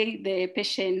 weigh the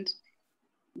patient.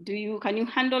 Can you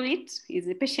handle it? Is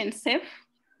the patient safe?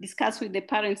 discuss with the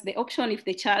parents the option. If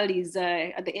the child is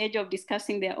at the age of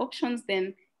discussing their options,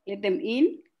 then let them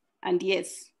in. And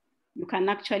yes, you can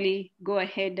actually go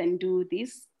ahead and do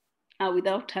this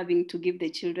without having to give the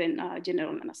children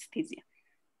general anesthesia.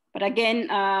 But again,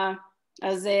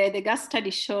 as the GAS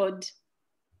study showed,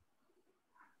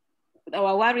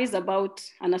 our worries about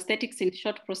anesthetics in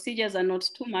short procedures are not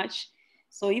too much.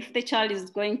 So if the child is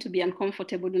going to be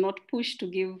uncomfortable, do not push to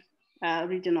give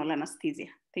regional anesthesia.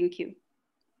 Thank you.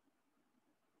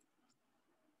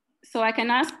 So I can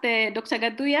ask Dr.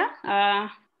 Gathuya.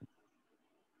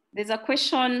 There's a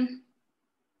question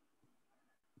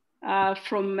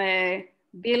from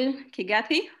Bill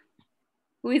Kigathi,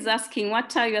 who is asking,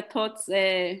 what are your thoughts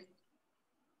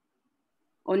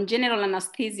on general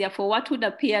anesthesia for what would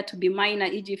appear to be minor,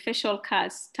 e.g. facial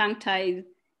cuts, tongue ties?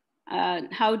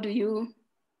 How do you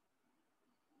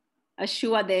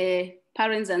assure the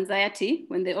parents' anxiety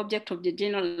when the object of the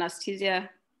general anesthesia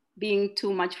being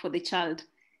too much for the child?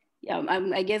 Yeah,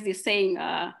 I guess he's saying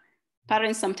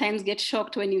parents sometimes get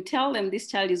shocked when you tell them this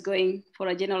child is going for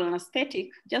a general anesthetic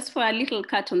just for a little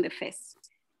cut on the face.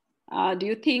 Do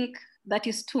you think that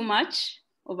is too much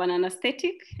of an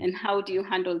anesthetic, and how do you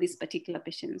handle these particular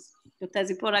patients? Dr.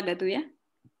 Zipporah Gathuya.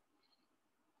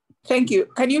 Thank you.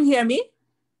 Can you hear me?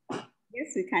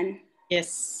 Yes, we can.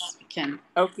 Yes, we can.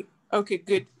 Okay,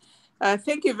 good.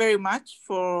 Thank you very much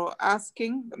for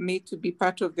asking me to be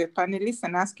part of the panelists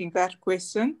and asking that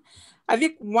question. I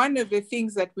think one of the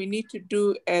things that we need to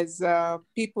do as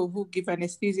people who give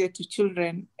anesthesia to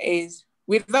children is,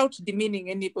 without demeaning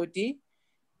anybody,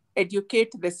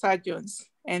 educate the surgeons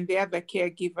and the other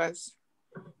caregivers,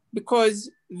 because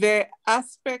the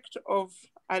aspect of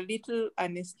a little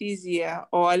anesthesia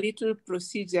or a little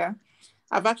procedure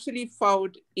I've actually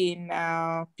found in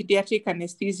pediatric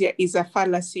anesthesia is a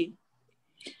fallacy.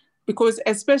 Because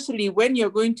especially when you're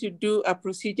going to do a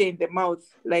procedure in the mouth,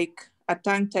 like a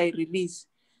tongue tie release,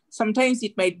 sometimes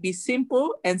it might be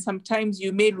simple and sometimes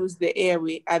you may lose the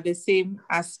airway at the same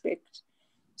aspect.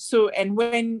 So, and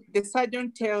when the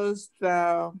surgeon tells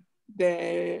the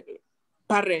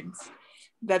parents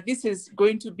that this is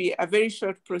going to be a very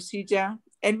short procedure,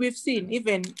 and we've seen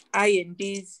even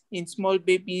INDs in small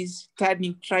babies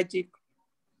turning tragic.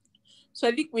 So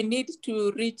I think we need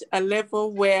to reach a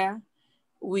level where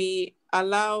we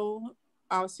allow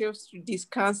ourselves to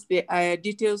discuss the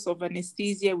details of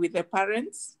anesthesia with the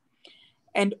parents,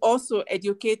 and also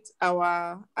educate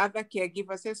our other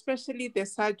caregivers, especially the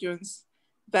surgeons,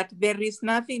 that there is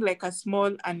nothing like a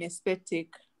small anesthetic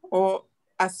or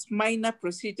a minor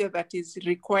procedure that is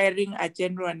requiring a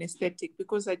general anesthetic,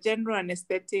 because a general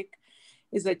anesthetic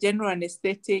is a general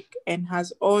anesthetic and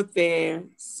has all the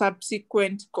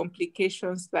subsequent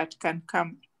complications that can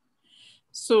come.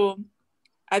 So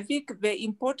I think the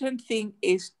important thing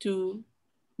is to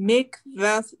make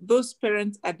those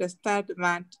parents understand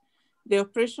that the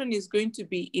operation is going to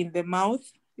be in the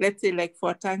mouth, let's say like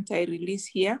for a tongue tie release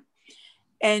here,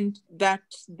 and that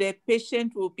the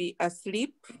patient will be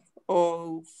asleep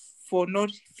or for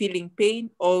not feeling pain,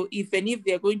 or even if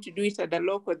they're going to do it at the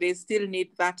local, they still need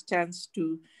that chance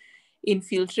to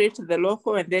infiltrate the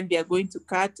local, and then they are going to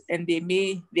cut, and there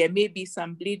may be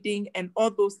some bleeding, and all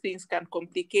those things can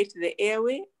complicate the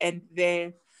airway, and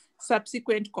the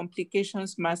subsequent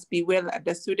complications must be well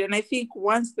understood. And I think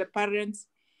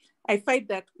I find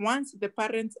that once the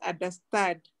parents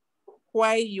understand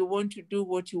why you want to do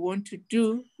what you want to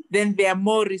do, then they are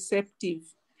more receptive,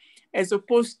 as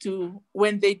opposed to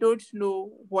when they don't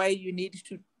know why you need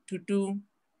to do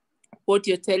what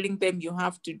you're telling them you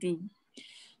have to do.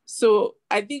 So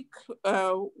I think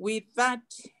with that,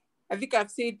 I think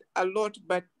I've said a lot,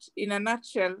 but in a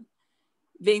nutshell,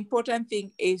 the important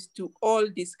thing is to all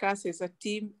discuss as a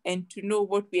team and to know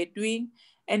what we are doing.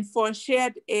 And for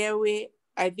shared airway,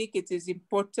 I think it is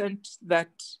important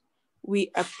that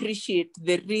we appreciate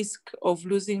the risk of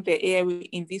losing the airway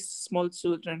in these small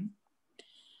children.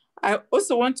 I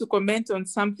also want to comment on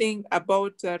something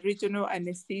about regional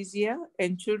anesthesia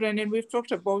and children, and we've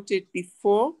talked about it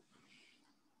before.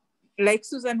 Like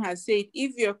Susan has said,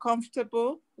 if you're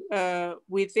comfortable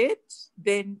with it,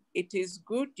 then it is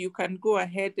good. You can go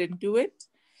ahead and do it.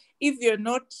 If you're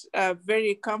not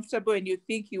very comfortable and you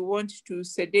think you want to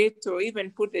sedate or even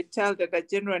put the child under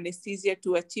general anesthesia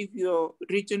to achieve your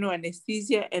regional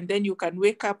anesthesia, and then you can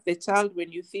wake up the child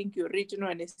when you think your regional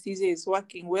anesthesia is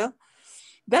working well,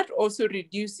 that also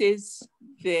reduces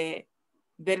the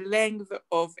length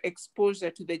of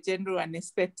exposure to the general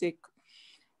anesthetic.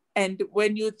 And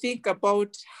when you think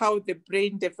about how the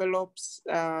brain develops,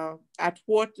 at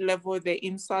what level the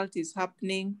insult is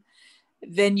happening,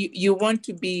 then you want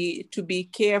to be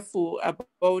careful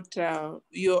about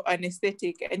your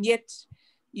anesthetic. And yet,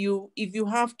 if you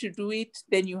have to do it,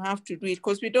 then you have to do it,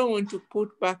 because we don't want to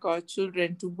put back our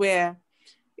children to where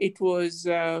it was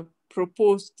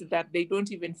proposed that they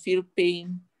don't even feel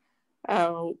pain.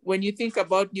 When you think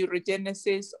about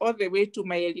neurogenesis all the way to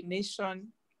myelination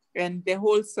and the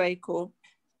whole cycle,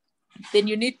 then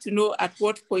you need to know at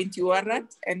what point you are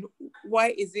at and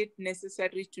why is it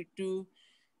necessary to do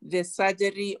the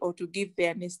surgery or to give the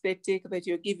anesthetic that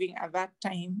you're giving at that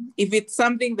time. If it's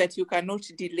something that you cannot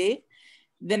delay,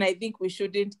 then I think we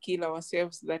shouldn't kill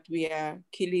ourselves that we are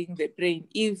killing the brain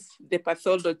if the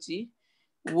pathology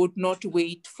would not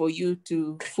wait for you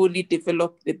to fully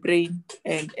develop the brain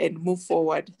and move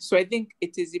forward. So I think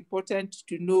it is important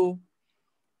to know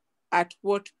at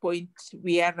what point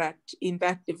we are at in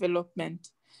that development.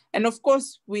 And of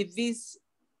course, with this,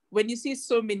 when you see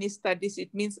so many studies,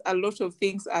 it means a lot of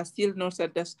things are still not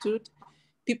understood.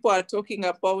 People are talking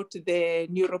about the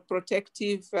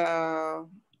neuroprotective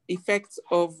effects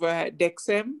of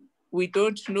DexM. We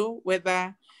don't know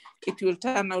whether it will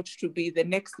turn out to be the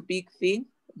next big thing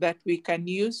that we can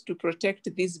use to protect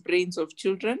these brains of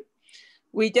children.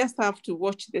 We just have to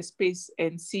watch the space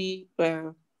and see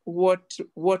what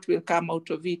will come out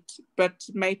of it. But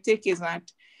my take is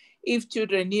that if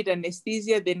children need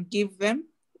anesthesia, then give them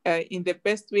in the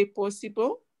best way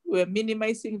possible. We're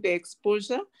minimizing the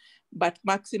exposure, but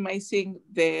maximizing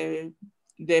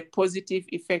the positive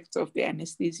effects of the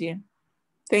anesthesia.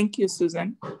 Thank you,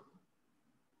 Susane.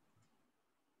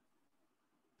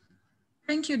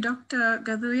 Thank you, Dr.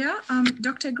 Gathuya.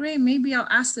 Dr. Gray, maybe I'll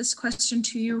ask this question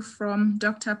to you from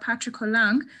Dr. Patrick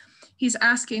Olang. He's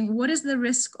asking, what is the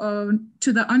risk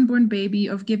to the unborn baby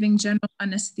of giving general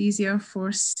anesthesia for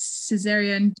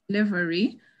cesarean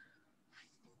delivery?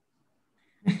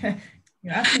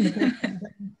 You're asking the question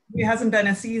who hasn't done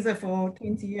a Caesar for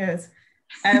 20 years.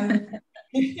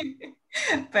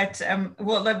 But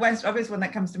well, the most obvious one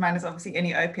that comes to mind is obviously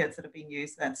any opiates that are being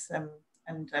used. That's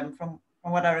from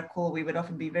what I recall, we would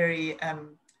often be very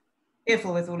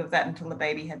careful with all of that until the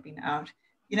baby had been out.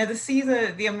 You know, the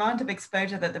Caesar, the amount of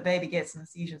exposure that the baby gets in the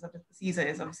seizures of the Caesar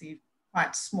is obviously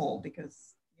quite small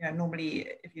because, you know, normally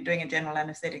if you're doing a general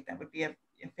anesthetic, that would be a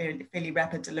fairly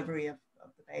rapid delivery of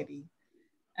the baby.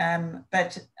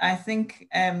 But I think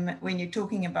when you're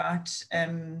talking about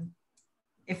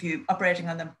if you're operating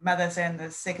on the mother, say in the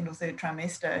second or third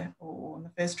trimester or in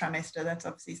the first trimester, that's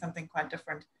obviously something quite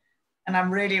different. And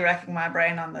I'm really racking my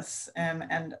brain on this,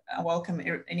 and I welcome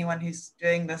anyone who's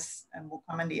doing this more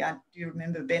commonly. I do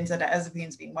remember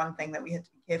benzodiazepines being one thing that we had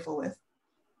to be careful with,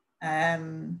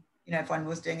 you know, if one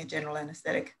was doing a general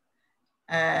anesthetic.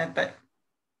 But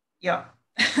yeah,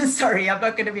 sorry, I'm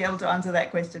not going to be able to answer that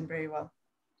question very well.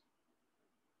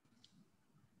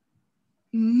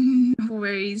 No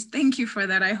worries. Thank you for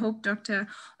that. I hope Dr.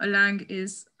 Olang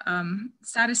is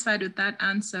satisfied with that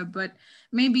answer, but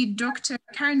maybe Dr.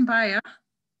 Karen Mbaya.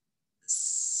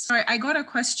 Sorry, I got a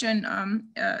question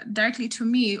directly to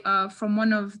me from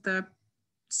one of the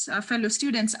fellow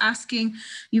students asking,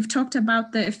 you've talked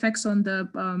about the effects on the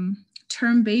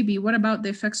term baby. What about the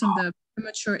effects on the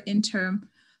premature interim,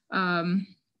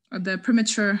 or the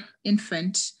premature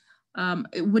infant?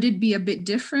 Would it be a bit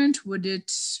different? Would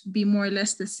it be more or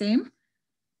less the same?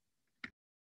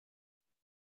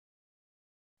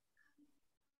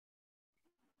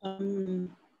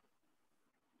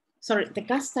 Sorry, the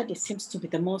GAS study seems to be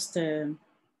the most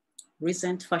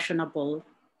recent, fashionable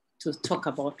to talk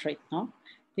about right now.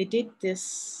 They did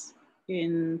this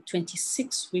in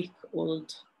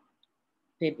 26-week-old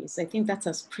babies. I think that's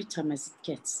as preterm as it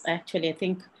gets. Actually, I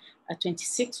think a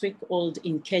 26-week-old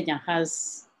in Kenya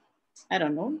has, I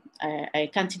don't know, I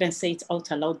can't even say it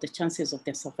out aloud, the chances of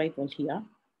their survival here,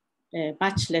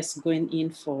 much less going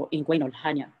in for inguinal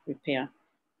hernia repair.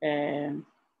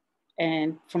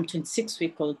 And from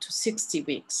 26-week-old to 60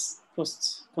 weeks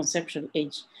post-conceptual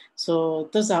age. So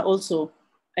those are also,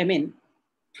 I mean,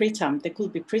 preterm, they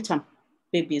could be preterm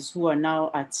babies who are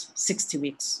now at 60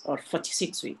 weeks or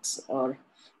 46 weeks,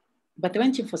 but they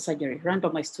went in for surgery,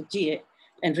 randomized to GA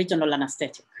and regional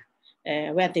anesthetic,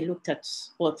 where they looked at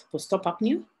both post-op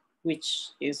apnea,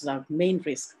 which is a main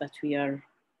risk that we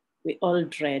all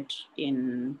dread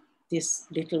in these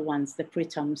little ones, the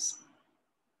preterms,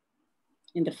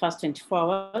 in the first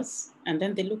 24 hours. And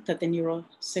then they looked at the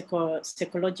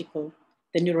neuropsychological,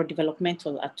 the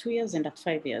neurodevelopmental at 2 years and at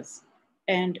 5 years.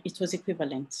 And it was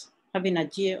equivalent, having a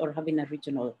GA or having a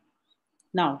regional.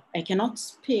 Now, I cannot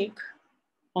speak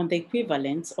on the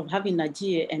equivalence of having a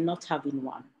GA and not having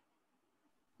one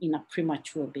in a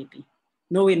premature baby,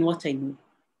 knowing what I know.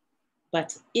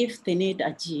 But if they need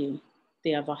a GA,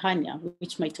 they have a hernia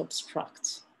which might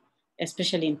obstruct,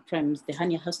 especially in prems, the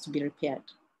hernia has to be repaired.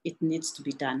 It needs to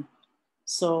be done.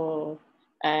 So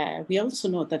we also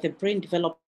know that the brain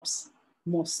develops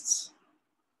most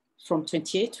from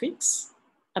 28 weeks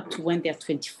up to when they're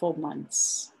 24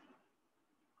 months.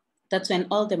 That's when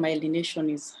all the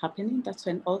myelination is happening. That's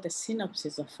when all the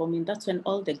synapses are forming. That's when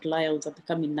all the glials are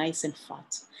becoming nice and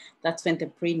fat. That's when the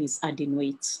brain is adding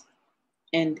weight.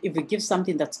 And if we give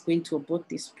something that's going to abort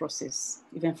this process,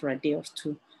 even for a day or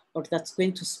two, or that's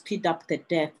going to speed up the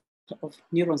death of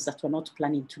neurons that were not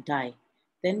planning to die,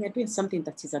 then we're doing something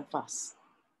that is adverse.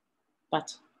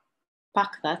 But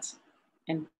pack that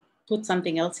and put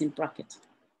something else in bracket.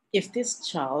 If this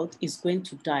child is going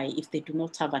to die if they do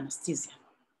not have anesthesia,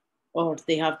 or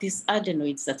they have these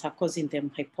adenoids that are causing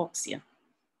them hypoxia,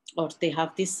 or they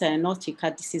have this cyanotic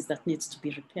heart disease that needs to be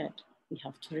repaired, we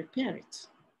have to repair it.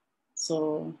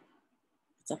 So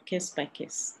it's a case by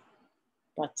case.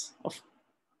 But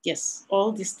yes,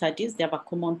 all these studies, they have a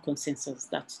common consensus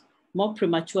that more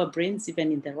premature brains,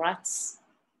 even in the rats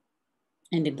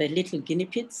and in the little guinea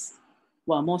pigs,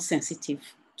 were more sensitive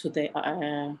to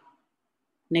the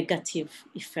negative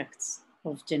effects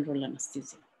of general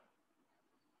anesthesia.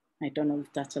 I don't know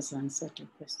if that has answered your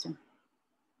question.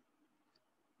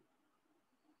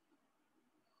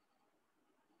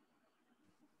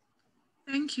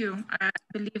 Thank you. I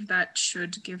believe that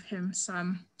should give him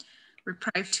some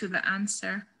reprieve to the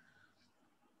answer.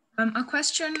 A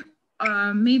question,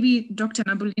 maybe Dr.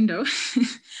 Nabulindo,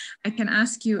 I can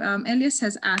ask you. Elias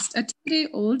has asked, a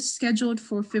 10-day-old scheduled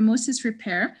for phimosis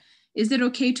repair, is it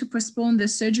okay to postpone the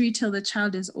surgery till the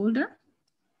child is older?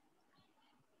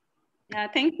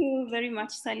 Thank you very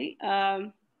much, Sally.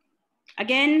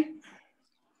 Again,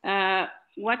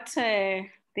 what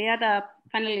the other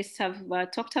panelists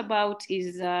have talked about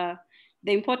is the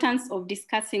importance of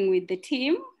discussing with the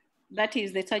team, that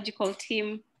is the surgical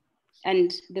team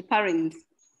and the parents,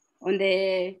 on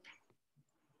the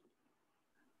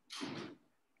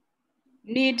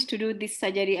need to do this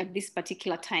surgery at this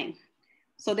particular time.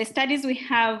 So the studies we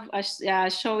have are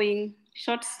showing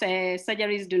short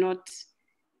surgeries do not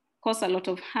cause a lot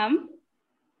of harm.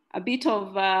 A bit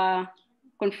of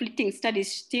conflicting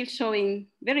studies still showing,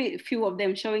 very few of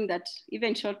them showing that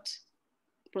even short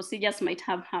procedures might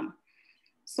have harm.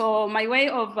 So my way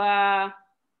of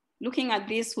looking at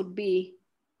this would be,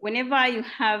 whenever you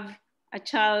have a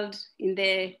child in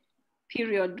the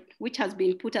period which has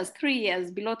been put as 3 years,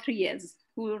 below 3 years,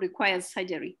 who requires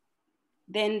surgery,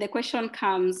 then the question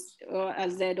comes,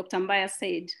 as Dr. Mbaya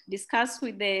said, discuss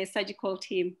with the surgical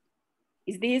team,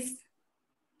 is this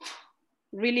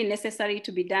really necessary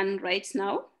to be done right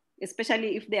now,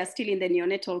 especially if they are still in the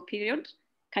neonatal period?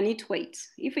 Can it wait?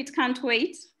 If it can't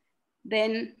wait,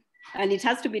 then, and it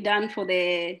has to be done for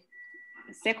the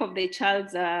sake of the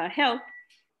child's health,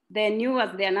 then you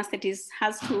as the anesthetist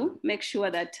has to make sure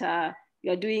that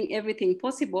you're doing everything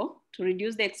possible to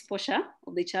reduce the exposure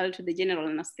of the child to the general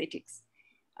anesthetics.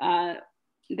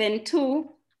 Then two,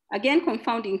 again,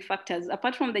 confounding factors.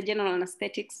 Apart from the general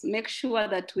anesthetics, make sure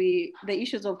that the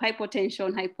issues of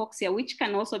hypotension, hypoxia, which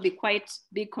can also be quite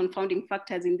big confounding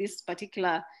factors in this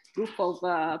particular group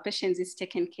of patients, is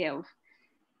taken care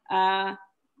of.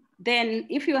 Then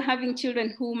if you're having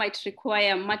children who might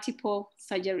require multiple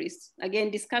surgeries, again,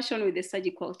 discussion with the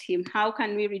surgical team, how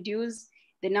can we reduce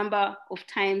the number of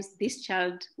times this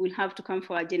child will have to come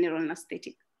for a general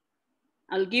anesthetic?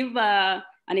 I'll give an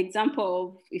example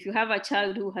of, if you have a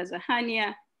child who has a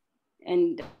hernia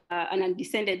and an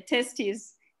undescended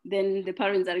testes, then the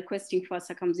parents are requesting for a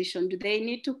circumcision. Do they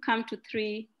need to come to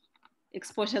 3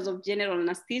 exposures of general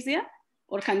anesthesia,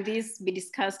 or can this be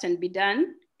discussed and be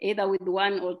done either with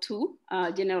 1 or 2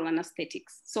 general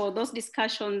anesthetics? So those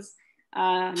discussions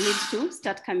need to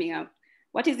start coming up.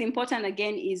 What is important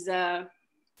again is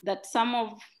that some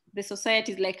of the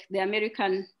societies, like the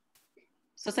American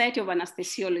Society of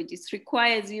Anaesthesiologists,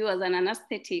 requires you as an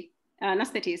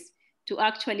anesthetist to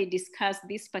actually discuss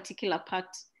this particular part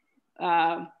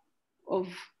of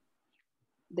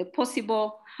the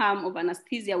possible harm of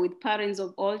anesthesia with parents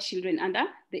of all children under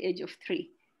the age of 3.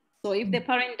 So if the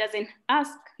parent doesn't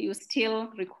ask, you're still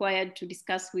required to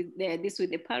discuss this with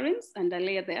the parents and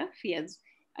allay their fears.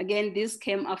 Again, this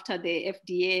came after the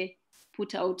FDA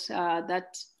put out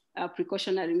that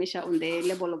precautionary measure on the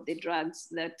label of the drugs,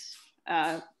 that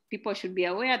people should be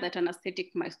aware that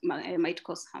anesthetic might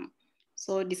cause harm.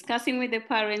 So discussing with the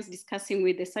parents, discussing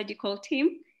with the surgical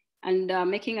team, and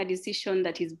making a decision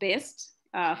that is best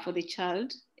for the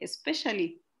child,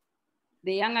 especially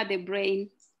the younger the brain,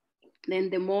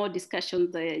 then the more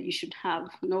discussions you should have,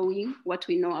 knowing what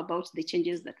we know about the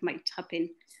changes that might happen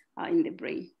in the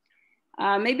brain.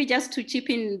 Maybe just to chip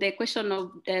in the question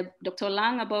of Dr.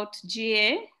 Lang about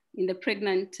GA in the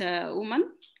pregnant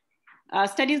woman.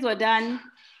 Studies were done.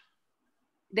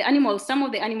 Some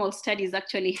of the animal studies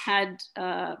actually had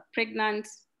pregnant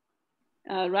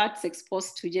rats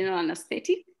exposed to general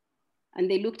anesthetic, and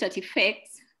they looked at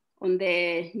effects on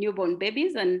the newborn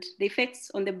babies, and the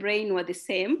effects on the brain were the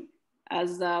same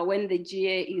as when the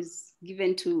GA is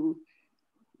given to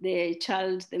the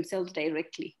child themselves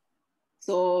directly.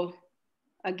 So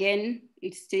again,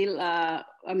 it's still, I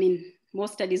mean, more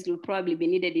studies will probably be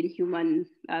needed in human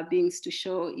beings to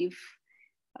show if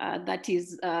that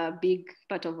is a big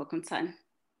part of a concern.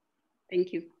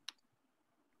 Thank you.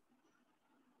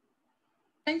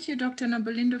 Thank you, Dr.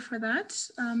 Nabulindo, for that.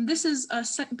 This is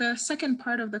the second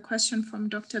part of the question from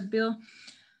Dr. Bill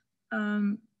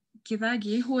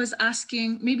Githagi, who is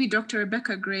asking, maybe Dr.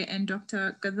 Rebecca Gray and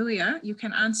Dr. Gathuya, you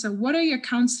can answer, what are your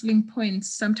counseling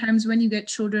points sometimes when you get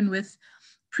children with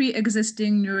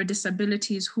pre-existing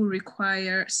neurodisabilities who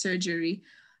require surgery?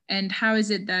 And how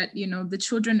is it that, you know, the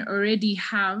children already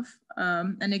have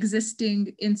an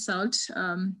existing insult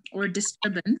or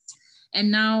disturbance? And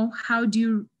now how do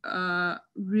you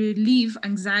relieve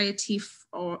anxiety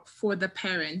for the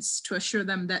parents to assure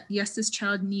them that, yes, this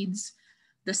child needs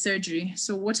the surgery?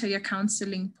 So what are your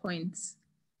counseling points?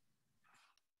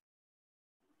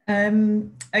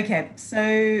 Okay,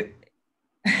 so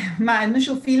my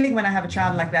initial feeling when I have a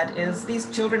child like that is these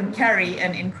children carry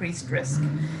an increased risk.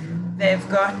 They've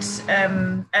got,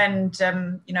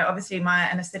 you know, obviously my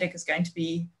anaesthetic is going to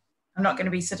be, I'm not going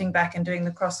to be sitting back and doing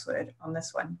the crossword on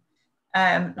this one.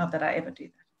 Not that I ever do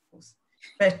that, of course.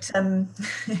 But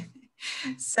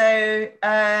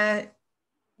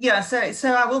yeah,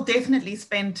 so I will definitely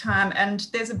spend time, and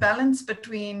there's a balance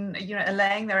between, you know,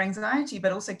 allaying their anxiety,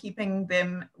 but also keeping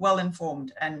them well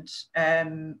informed and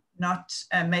not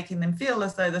making them feel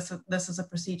as though this is a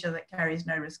procedure that carries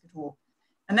no risk at all.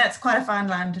 And that's quite a fine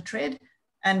line to tread.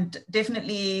 And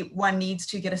definitely one needs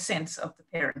to get a sense of the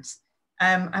parents.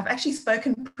 I've actually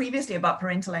spoken previously about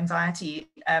parental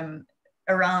anxiety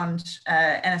around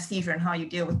anesthesia and how you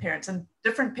deal with parents, and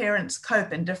different parents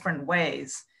cope in different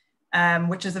ways.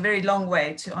 Which is a very long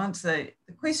way to answer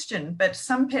the question, but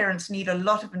some parents need a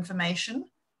lot of information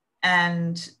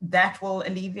and that will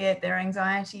alleviate their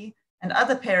anxiety. And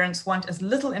other parents want as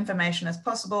little information as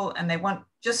possible, and they want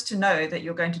just to know that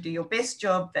you're going to do your best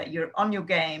job, that you're on your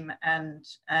game, and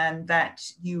that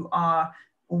you are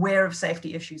aware of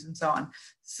safety issues and so on.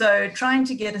 So trying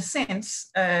to get a sense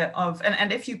of,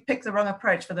 and if you pick the wrong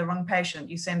approach for the wrong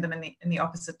patient, you send them in the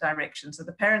opposite direction. So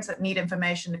the parents that need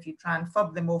information, if you try and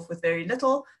fob them off with very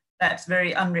little, that's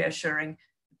very unreassuring.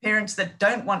 The parents that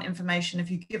don't want information, if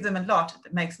you give them a lot,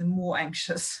 it makes them more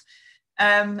anxious.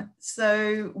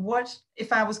 So what,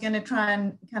 if I was going to try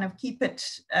and kind of keep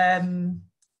it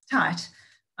tight,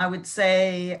 I would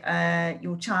say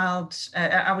your child,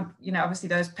 I would, you know, obviously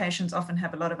those patients often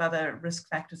have a lot of other risk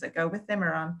factors that go with them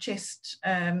around chest,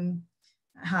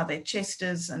 how their chest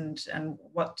is and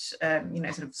what, you know,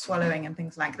 sort of swallowing and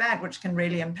things like that, which can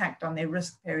really impact on their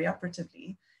risk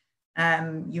perioperatively.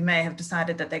 You may have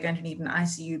decided that they're going to need an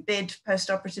ICU bed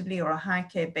postoperatively or a high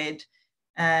care bed,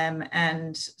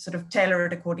 and sort of tailor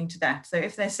it according to that. So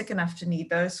if they're sick enough to need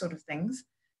those sort of things,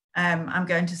 I'm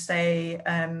going to say,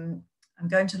 I'm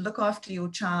going to look after your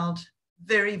child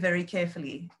very, very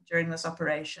carefully during this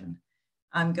operation.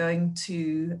 I'm going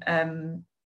to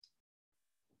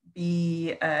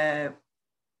be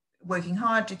working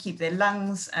hard to keep their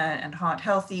lungs and heart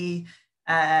healthy,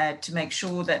 to make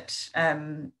sure that,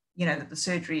 you know, that the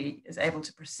surgery is able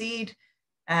to proceed.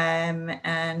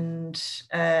 And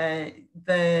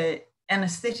the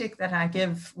anaesthetic that I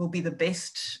give will be the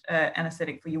best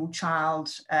anaesthetic for your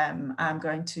child. I'm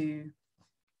going to,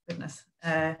 goodness,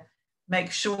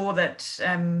 make sure that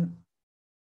I'm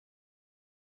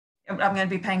going to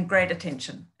be paying great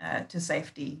attention to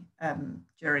safety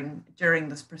during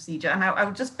this procedure. And I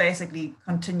would just basically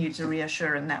continue to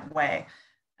reassure in that way.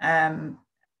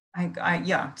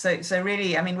 Yeah, so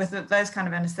really, I mean, with those kind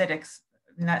of anaesthetics,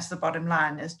 I mean, that's the bottom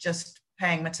line, is just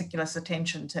paying meticulous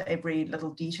attention to every little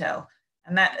detail.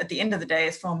 And that, at the end of the day,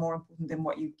 is far more important than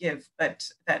what you give. But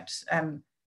that's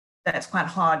quite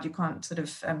hard. You can't sort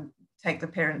of take the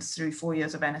parents through 4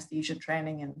 years of anaesthesia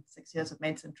training and 6 years of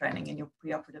medicine training in your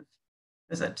preoperative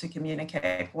visit to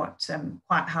communicate what,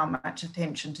 quite how much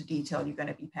attention to detail you're going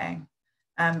to be paying.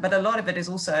 But a lot of it is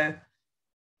also,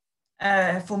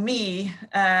 for me,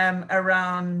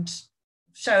 around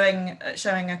showing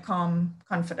a calm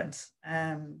confidence.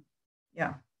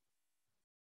 Yeah.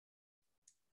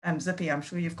 Zippy, I'm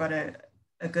sure you've got a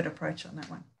good approach on that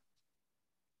one.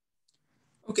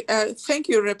 Okay, thank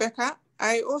you, Rebecca.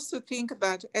 I also think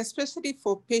that especially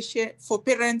for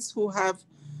parents who have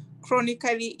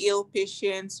chronically ill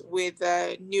patients with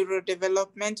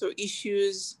neurodevelopmental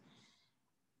issues,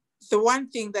 the one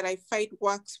thing that I find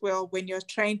works well when you're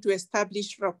trying to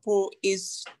establish rapport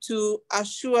is to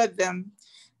assure them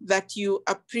that you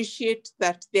appreciate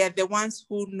that they are the ones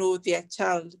who know their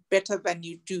child better than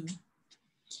you do.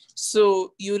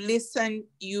 So you listen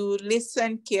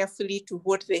carefully to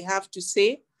what they have to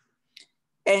say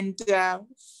and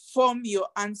form your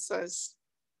answers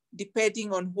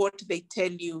depending on what they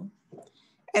tell you.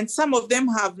 And some of them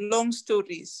have long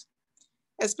stories,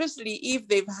 especially if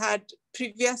they've had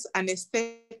previous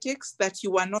anesthetics that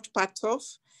you are not part of.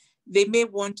 They may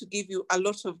want to give you a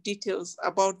lot of details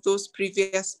about those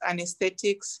previous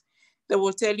anesthetics. They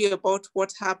will tell you about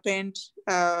what happened.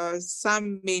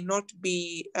 Some may not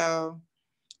be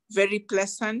very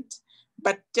pleasant,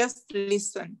 but just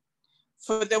listen.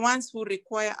 For the ones who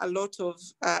require a lot of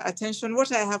attention,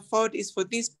 what I have found is for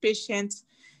these patients,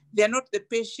 they're not the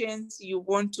patients you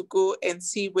want to go and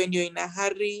see when you're in a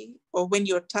hurry or when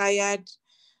you're tired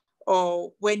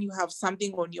or when you have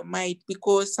something on your mind,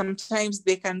 because sometimes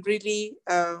they can really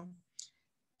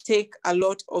take a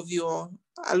lot of your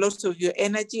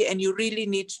energy, and you really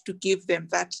need to give them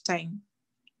that time.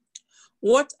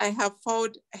 What I have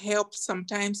found helps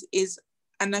sometimes is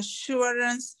an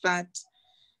assurance that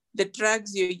the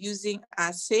drugs you're using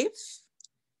are safe,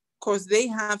 because they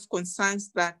have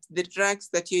concerns that the drugs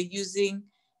that you're using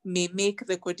may make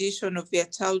the condition of their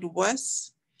child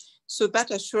worse. So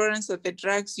that assurance that the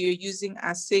drugs you're using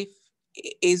are safe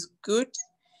is good.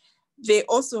 They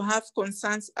also have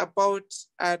concerns about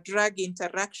drug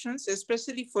interactions,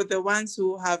 especially for the ones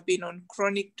who have been on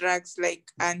chronic drugs like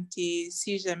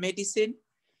anti-seizure medicine.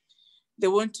 They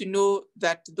want to know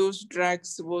that those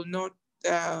drugs will not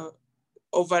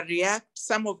overreact.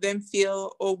 Some of them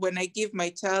feel, oh, when I give my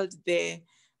child the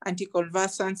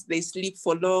anticonvulsants, they sleep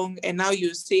for long. And now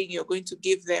you're saying you're going to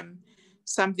give them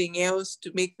something else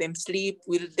to make them sleep.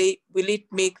 Will it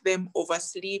make them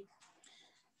oversleep?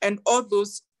 And all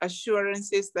those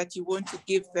assurances that you want to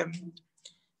give them.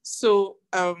 So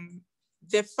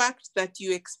the fact that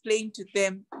you explain to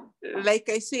them, like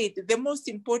I said, the most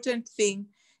important thing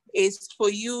is for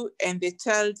you and the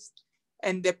child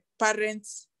and the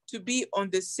parents to be on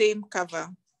the same cover,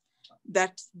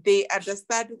 that they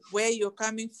understand where you're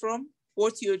coming from,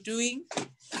 what you're doing,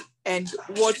 and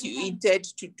what you intend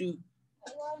to do.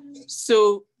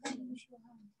 So,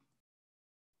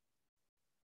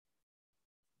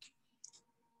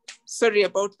 sorry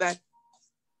about that.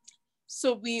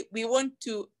 So we want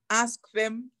to ask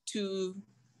them to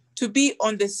be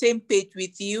on the same page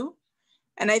with you.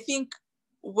 And I think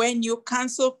when you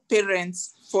counsel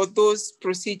parents for those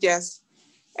procedures,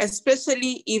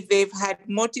 especially if they've had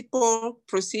multiple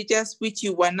procedures which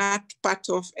you were not part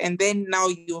of, and then now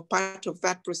you're part of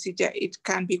that procedure, it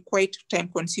can be quite time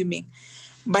consuming.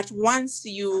 But once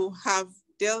you have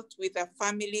dealt with a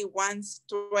family once,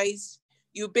 twice,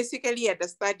 you basically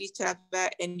understand each other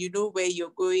and you know where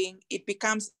you're going. It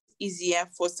becomes easier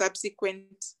for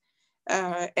subsequent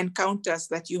encounters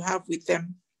that you have with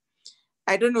them.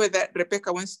 I don't know whether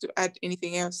Rebecca wants to add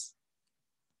anything else.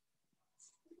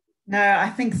 No, I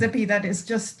think Zippy, that is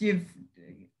just, you're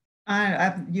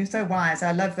so wise.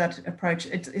 I love that approach.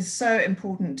 It is so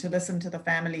important to listen to the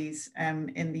families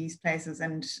in these places.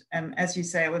 And as you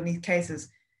say, in these cases,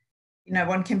 you know,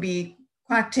 one can be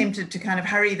quite tempted to kind of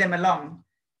hurry them along.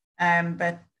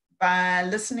 But by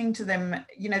listening to them,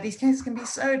 you know, these cases can be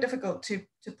so difficult to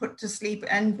put to sleep.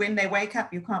 And when they wake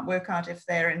up, you can't work out if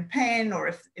they're in pain or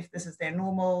if this is their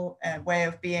normal way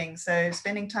of being. So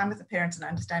spending time with the parents and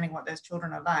understanding what those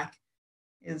children are like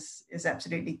is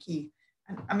absolutely key.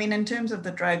 And I mean, in terms of the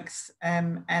drugs I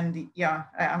mean,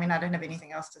 I don't have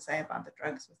anything else to say about the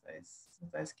drugs with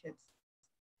those kids.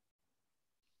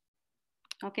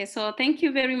 Okay, so thank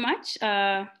you very much.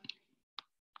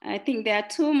 I think there are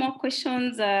two more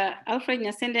questions. Alfred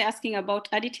Nyasende asking about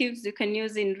additives you can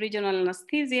use in regional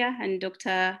anesthesia, and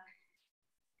Dr.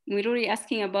 Mwiruri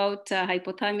asking about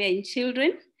hypothermia in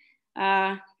children.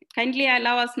 Kindly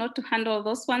allow us not to handle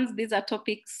those ones. These are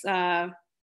topics that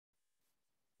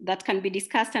can be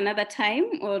discussed another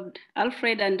time, or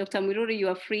Alfred and Dr. Mwiruri, you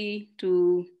are free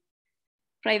to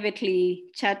privately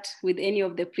chat with any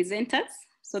of the presenters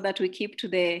so that we keep to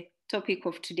the topic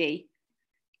of today.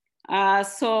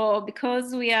 So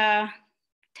because we are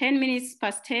 10 minutes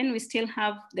past 10, we still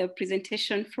have the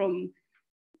presentation from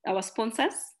our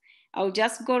sponsors. I'll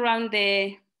just go around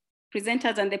the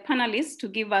presenters and the panelists to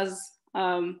give us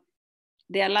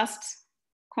their last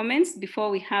comments before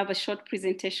we have a short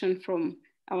presentation from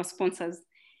our sponsors.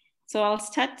 So I'll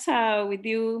start with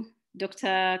you,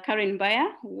 Dr. Karen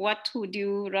Mbaya. What would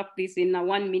you wrap this in a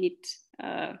 1 minute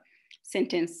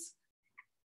sentence?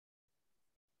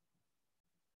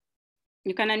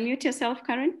 You can unmute yourself,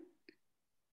 Karen.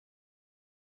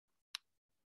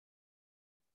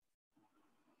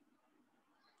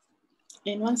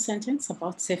 In one sentence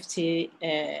about safety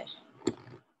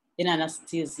in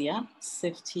anesthesia,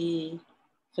 safety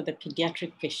for the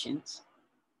pediatric patient,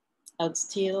 I would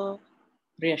still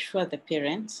reassure the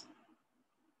parents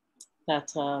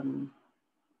that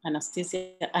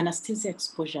anesthesia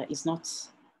exposure is not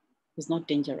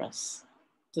dangerous.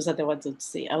 Those are the words I would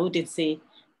say. I wouldn't say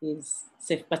is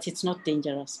safe, but it's not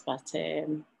dangerous. But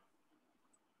it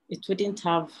wouldn't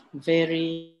have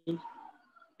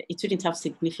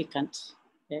significant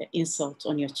insult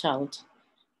on your child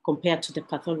compared to the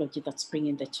pathology that's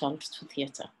bringing the child to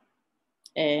theater.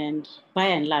 And by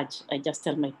and large, I just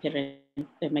tell my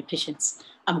patients,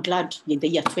 I'm glad in the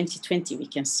year 2020, we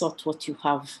can sort what you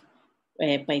have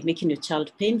by making your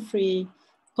child pain-free,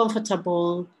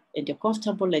 comfortable, and you're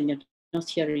comfortable and you're not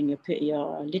hearing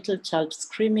your little child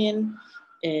screaming,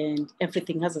 and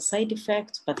everything has a side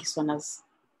effect, but this one has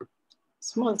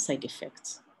small side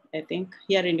effects. I think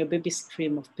hearing your baby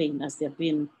scream of pain as they're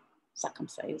being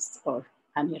circumcised or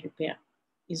hernia repair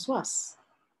is worse.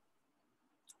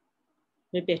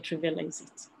 Maybe I trivialize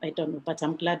it. I don't know, but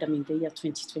I'm glad I'm in the year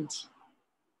 2020.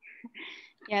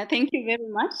 Yeah, thank you very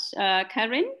much,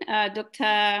 Karen.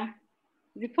 Dr.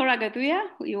 Zipporah Gathuya,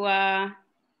 your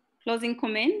closing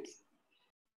comment.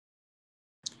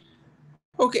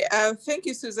 Okay, thank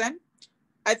you, Susane.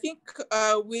 I think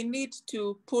we need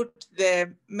to put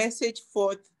the message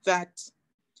forth that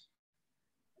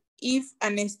if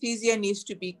anesthesia needs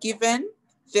to be given,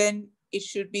 then it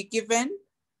should be given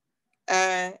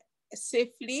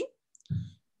safely.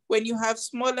 When you have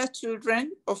smaller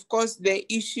children, of course, the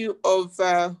issue of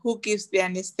who gives the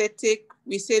anesthetic,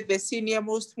 we say the senior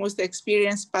most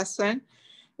experienced person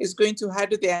is going to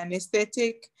handle the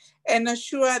anesthetic, and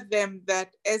assure them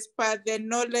that as per the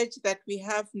knowledge that we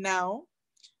have now,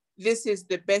 this is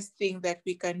the best thing that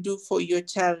we can do for your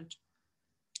child.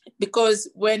 Because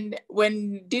when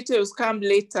details come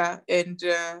later and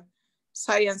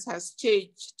science has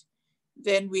changed,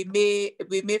 then we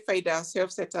may find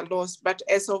ourselves at a loss. But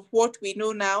as of what we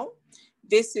know now,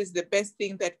 this is the best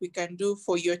thing that we can do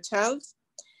for your child.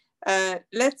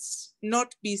 Let's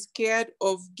not be scared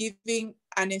of giving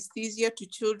anesthesia to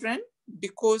children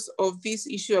because of this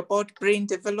issue about brain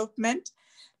development.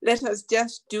 Let us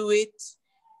just do it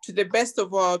to the best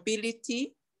of our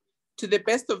ability, to the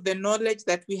best of the knowledge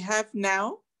that we have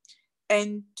now,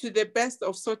 and to the best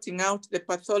of sorting out the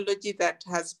pathology that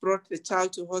has brought the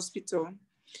child to hospital,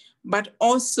 but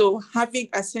also having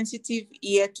a sensitive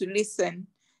ear to listen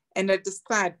and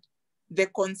understand the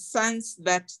concerns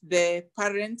that the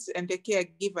parents and the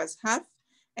caregivers have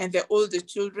and the older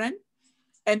children,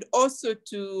 and also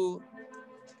to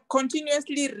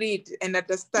continuously read and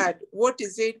understand what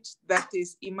is it that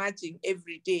is emerging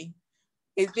every day.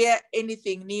 Is there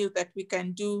anything new that we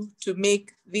can do to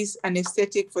make this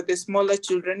anesthetic for the smaller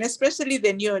children, especially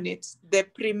the neonates, the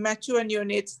premature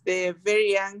neonates, the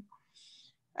very young,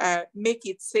 make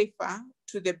it safer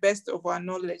to the best of our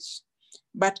knowledge?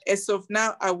 But as of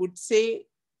now, I would say,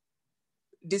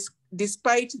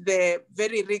 despite the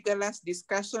very rigorous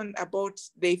discussion about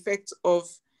the effects of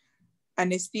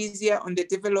anesthesia on the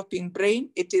developing brain,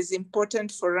 it is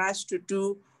important for us to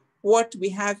do what we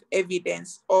have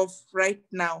evidence of right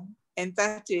now, and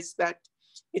that is that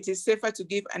it is safer to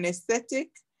give anesthetic,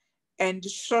 and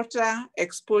shorter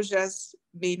exposures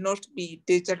may not be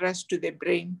dangerous to the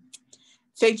brain.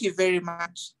 Thank you very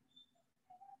much.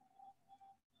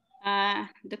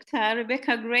 Dr.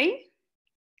 Rebecca Gray.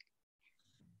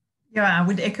 Yeah, I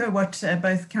would echo what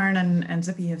both Karen and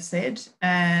Zippy have said.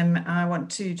 I want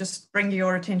to just bring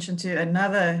your attention to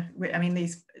another, I mean,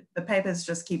 the papers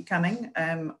just keep coming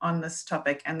on this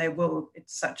topic, and they will,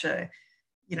 it's such a,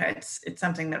 you know, it's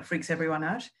something that freaks everyone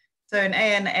out. So in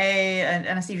ANA,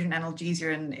 Anesthesia and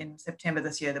Analgesia in September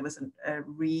this year, there was a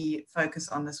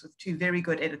refocus on this with 2 very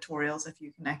good editorials, if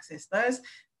you can access those.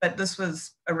 But this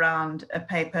was around a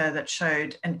paper that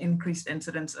showed an increased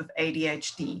incidence of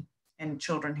ADHD in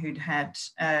children who'd had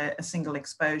a single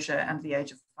exposure under the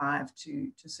age of 5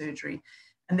 to surgery.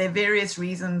 And there are various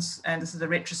reasons, and this is a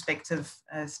retrospective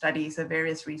study, so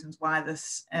various reasons why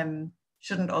this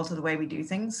shouldn't alter the way we do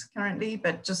things currently,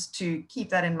 but just to keep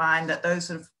that in mind, that those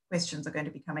sort of questions are going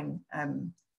to be coming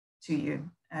to you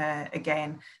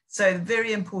again. So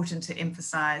very important to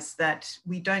emphasize that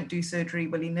we don't do surgery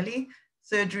willy-nilly.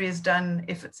 surgery is done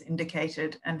if it's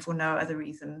indicated and for no other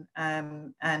reason,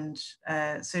 and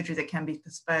surgery that can be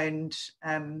postponed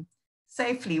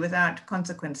safely without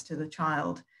consequence to the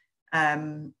child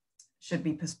should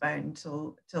be postponed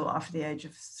till after the age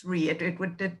of 3.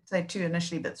 It did say 2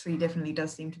 initially, but 3 definitely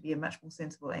does seem to be a much more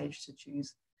sensible age to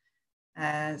choose.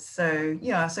 So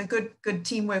yeah, so good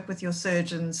teamwork with your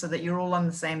surgeons so that you're all on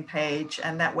the same page,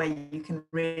 and that way you can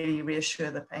really reassure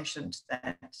the patient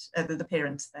that the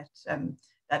parents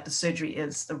that the surgery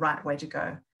is the right way to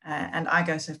go. And I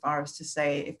go so far as to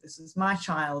say, if this is my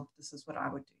child, this is what I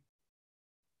would do.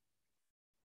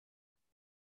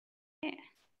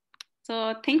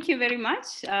 So thank you very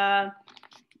much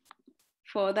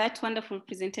for that wonderful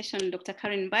presentation, Dr.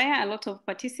 Karen Mbaya. A lot of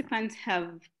participants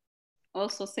have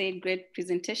also said great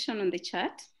presentation on the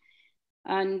chat.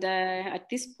 And at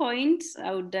this point,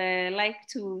 I would like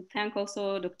to thank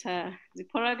also Dr.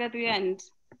 Zipporah Gathuya and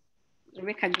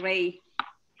Rebecca Gray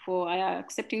for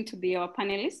accepting to be our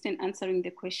panelists and answering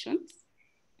the questions.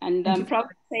 And I'm proud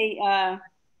to say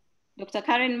Dr.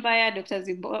 Karen Mbaya, Dr.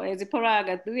 Zipporah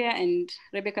Gathuya, and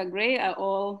Rebecca Gray are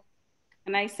all,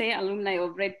 can I say, alumni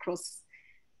of Red Cross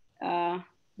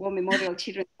War Memorial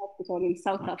Children's Hospital in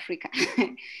South Africa.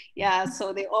 Yeah,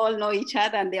 so they all know each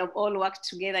other and they have all worked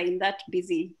together in that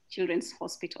busy children's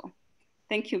hospital.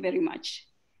 Thank you very much.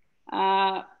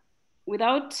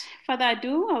 Without further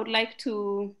ado, I would like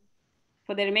to,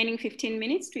 for the remaining 15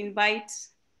 minutes, to invite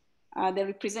the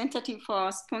representative for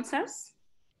our sponsors.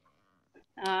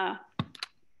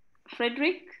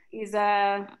 Frederick is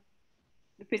a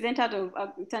representative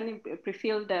of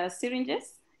prefilled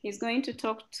syringes. He's going to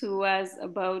talk to us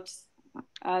about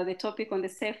the topic on the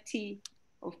safety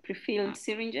of prefilled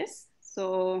syringes.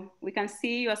 So we can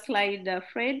see your slide,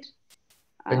 Fred.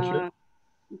 Thank you.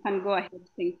 You can go ahead.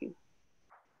 Thank you.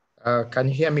 Can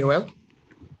you hear me well?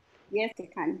 Yes, I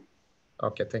can.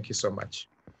 Okay, thank you so much.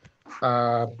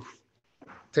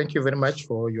 Thank you very much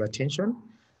for your attention.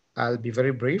 I'll be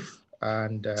very brief,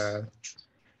 and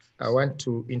I want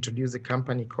to introduce a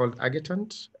company called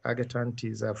Aguettant. Aguettant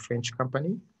is a French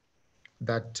company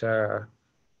that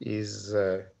is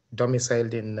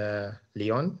domiciled in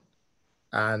Lyon,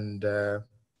 and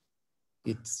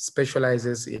it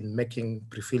specializes in making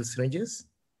prefilled syringes.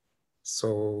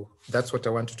 So that's what I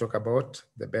want to talk about,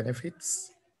 the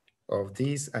benefits of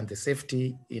these and the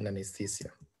safety in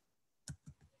anesthesia.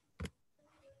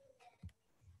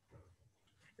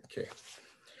 Okay,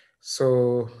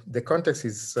 so the context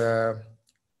is,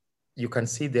 you can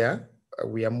see there,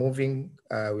 we are moving,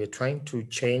 we're trying to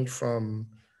change from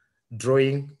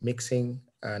drawing, mixing,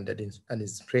 and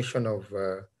administration of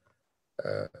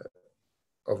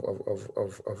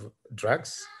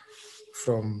drugs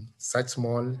from such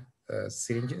small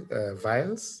syringes,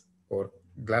 vials or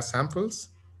glass samples,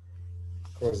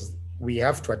 because we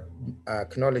have to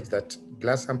acknowledge that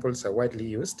glass samples are widely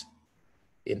used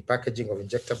in packaging of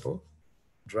injectable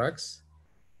drugs,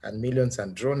 and millions are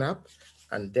drawn up,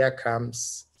 and there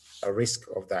comes a risk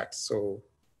of that. So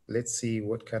let's see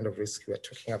what kind of risk we're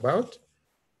talking about.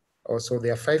 Also,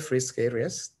 there are 5 risk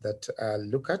areas that I'll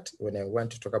look at when I want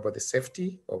to talk about the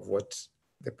safety of what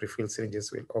the prefilled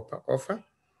syringes will offer.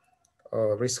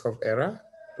 Risk of error,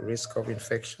 risk of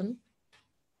infection,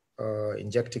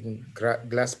 injecting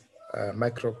glass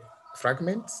micro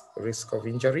fragments, risk of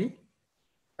injury,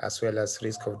 as well as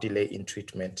risk of delay in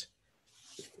treatment.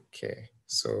 Okay,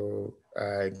 so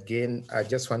again, I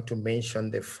just want to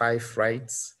mention the 5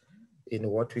 rights in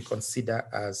what we consider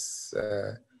as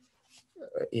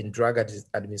in drug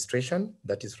administration,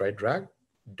 that is right drug,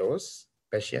 dose,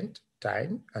 patient,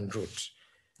 time, and route.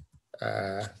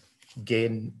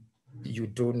 Again, you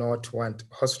do not want,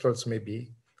 hospitals may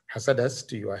be hazardous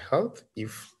to your health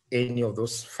if any of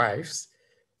those 5s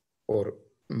or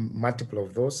multiple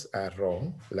of those are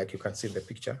wrong, like you can see in the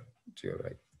picture to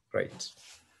your right.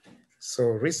 So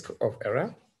risk of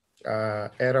error,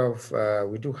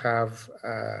 we do have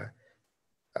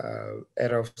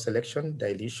error of selection,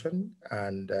 dilution,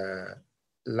 and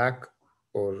lack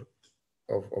of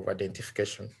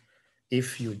identification.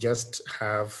 If you just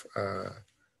have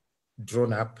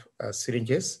drawn up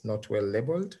syringes, not well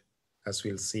labeled, as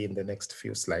we'll see in the next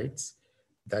few slides,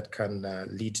 that can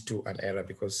lead to an error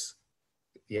because,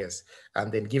 yes.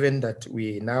 And then given that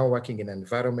we're now working in an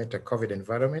environment, a COVID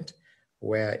environment,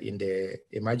 where in the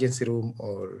emergency room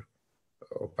or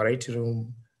operating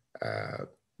room,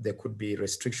 there could be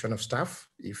restriction of staff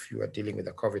if you are dealing with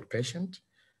a COVID patient.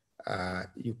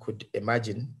 You could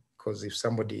imagine, because if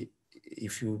somebody,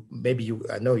 if you, maybe you,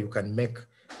 I know you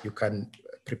can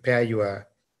prepare your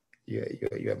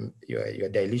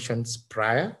dilutions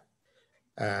prior,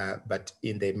 But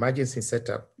in the emergency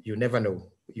setup, you never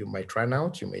know. You might run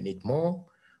out, you may need more,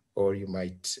 or you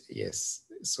might, yes.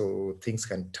 So things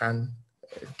can turn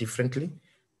differently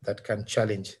that can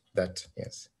challenge that,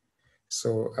 yes.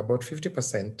 So about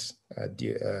 50%,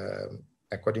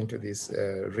 according to this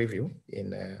review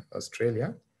in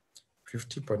Australia,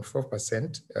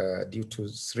 50.4% due to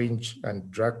syringe and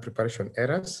drug preparation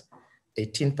errors,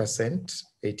 18%,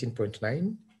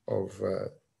 18.9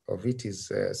 of it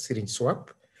is syringe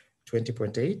swap,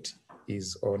 20.8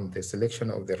 is on the selection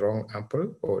of the wrong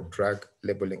ampoule or drug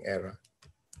labeling error.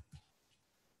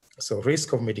 So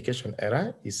risk of medication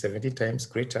error is 70 times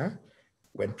greater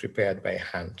when prepared by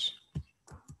hand.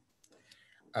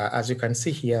 As you can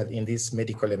see here in this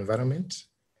medical environment,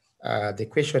 the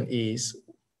question is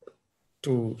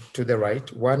to the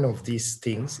right, one of these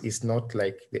things is not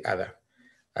like the other.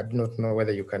 I do not know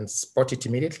whether you can spot it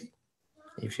immediately,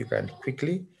 if you can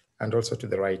quickly, and also to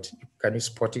the right, can you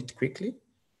spot it quickly?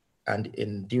 And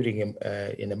during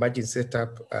an emergency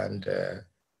setup, and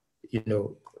you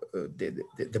know,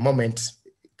 the moment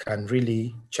can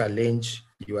really challenge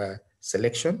your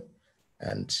selection,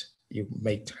 and you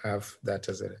might have that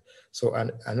as a, so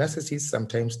anesthetists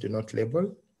sometimes do not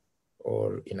label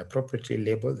or inappropriately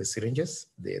label the syringes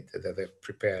they're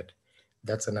prepared.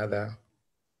 That's another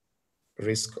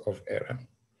risk of error.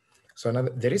 So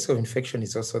the risk of infection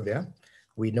is also there.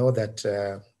 We know that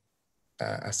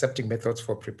aseptic methods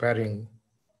for preparing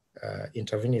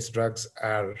intravenous drugs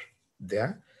are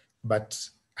there, but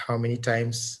how many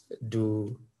times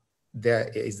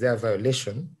is there a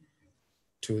violation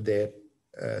to the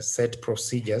set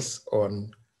procedures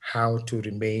on how to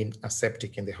remain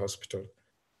aseptic in the hospital?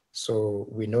 So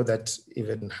we know that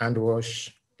even hand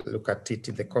wash, look at it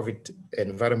in the COVID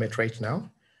environment right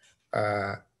now,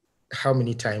 how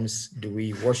many times do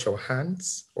we wash our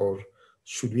hands, or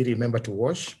should we remember to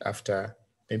wash after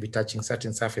maybe touching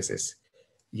certain surfaces?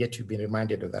 Yet you've been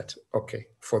reminded of that. Okay,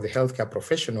 for the healthcare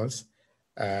professionals,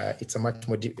 it's a much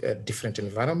more different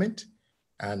environment,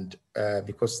 and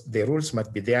because the rules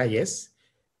might be there, yes,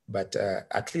 but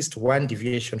at least one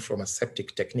deviation from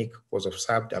aseptic technique was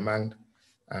observed among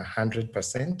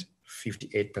 100%,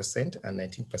 58%, and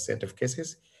 19% of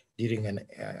cases during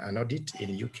an audit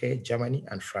in UK, Germany,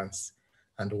 and France.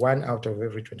 And 1 out of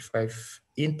every 25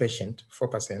 inpatient,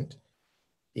 4%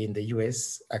 in the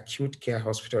US acute care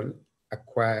hospital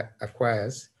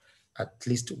acquires at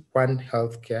least one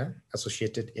healthcare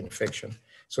associated infection.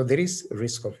 So there is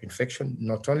risk of infection,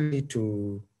 not only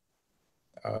to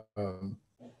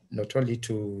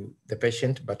the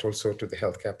patient, but also to the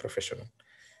healthcare professional.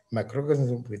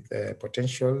 Microorganisms with the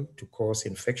potential to cause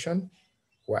infection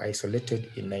were isolated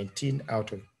in 19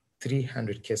 out of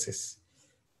 300 cases.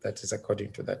 That is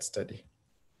according to that study.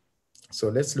 So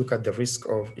let's look at the risk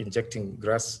of injecting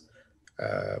glass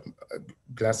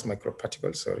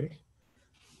microparticles, sorry.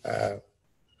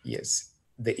 Yes,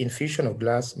 the infusion of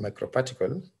glass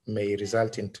microparticle may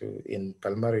result in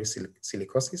pulmonary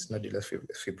silicosis, nodular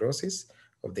fibrosis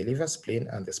of the liver, spleen,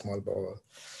 and the small bowel.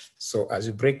 So as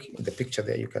you break the picture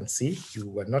there, you can see you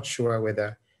were not sure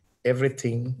whether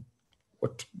everything,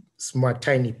 what small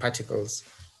tiny particles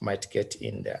might get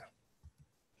in there.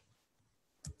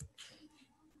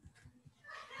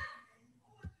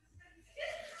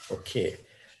 Okay,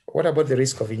 what about the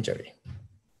risk of injury?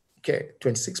 Okay,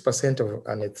 26% of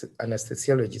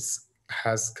anesthesiologists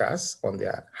has scars on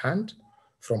their hand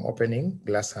from opening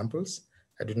glass samples.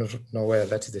 I do not know whether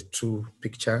that is a true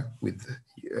picture with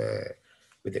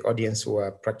the audience who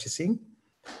are practicing,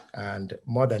 and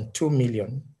more than 2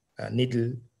 million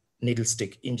needle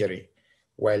stick injury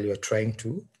while you're trying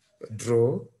to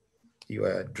draw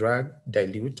your drug,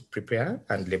 dilute, prepare,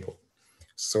 and label.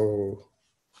 So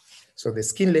the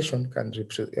skin lesion can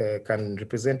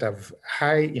represent a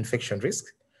high infection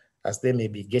risk, as they may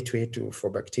be gateway for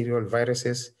bacterial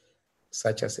viruses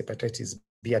such as hepatitis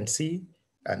B and C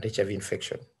and HIV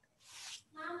infection.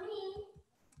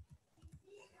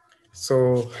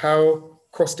 So how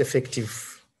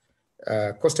cost-effective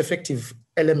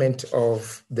element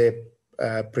of the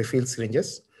pre-filled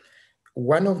syringes?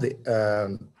 One of there's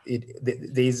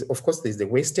the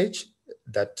wastage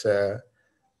that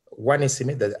one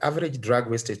estimate that the average drug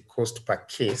wastage cost per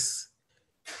case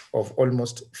of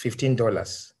almost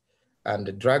 $15. And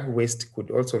the drug waste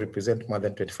could also represent more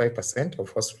than 25%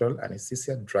 of hospital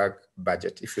anesthesia drug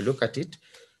budget. If you look at it,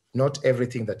 not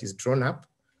everything that is drawn up,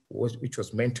 which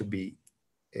was meant to be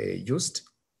used,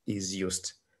 is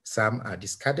used. Some are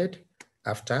discarded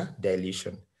after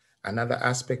dilution. Another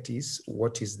aspect is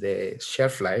what is the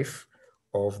shelf life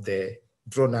of the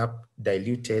drawn up,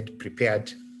 diluted,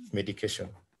 prepared medication.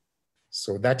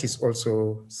 So that is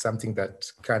also something that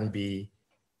can be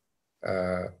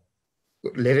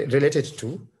related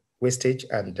to wastage,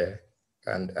 and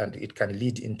it can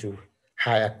lead into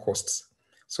higher costs.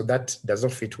 So that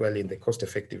doesn't fit well in the cost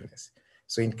effectiveness.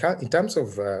 So in terms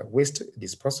of waste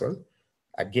disposal,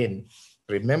 again,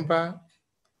 remember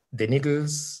the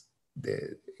needles,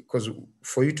 because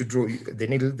for you to draw the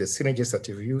needle, the syringes that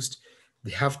you've used,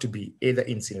 they have to be either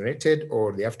incinerated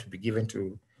or they have to be given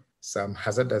to some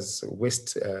hazardous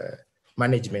waste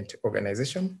management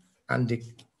organization, and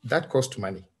that costs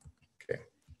money. Okay.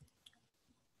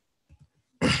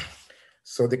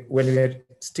 So when we are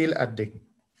still at the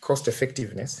cost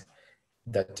effectiveness,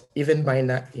 that even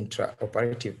minor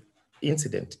intraoperative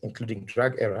incident, including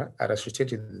drug error, are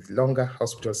associated with longer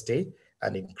hospital stay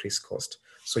and increased cost.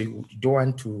 So you don't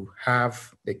want to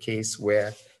have a case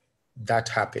where that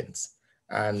happens.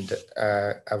 And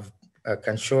I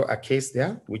can show a case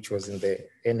there, which was in the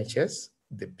NHS,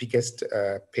 the biggest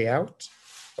payout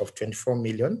of 24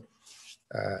 million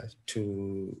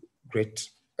to Great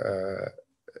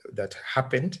that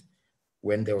happened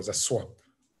when there was a swap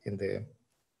in the,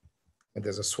 when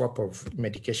there's a swap of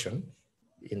medication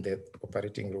in the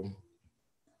operating room.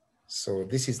 So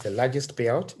this is the largest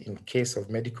payout in case of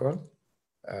medical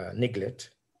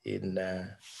neglect in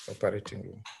operating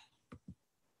room.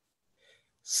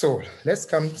 So let's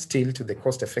come still to the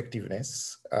cost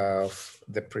effectiveness of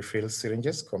the prefilled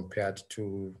syringes compared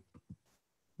to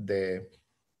the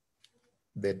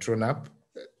drawn up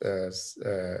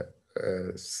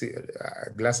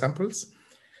glass samples.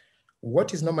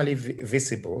 What is normally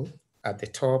visible at the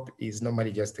top is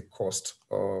normally just the cost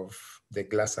of the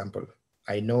glass sample.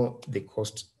 I know the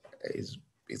cost is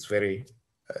very,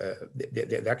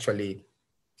 they're actually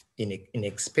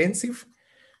inexpensive,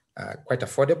 quite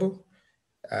affordable,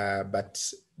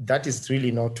 but that is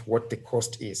really not what the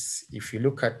cost is. If you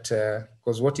look at,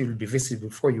 because what will be visible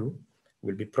for you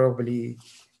will be probably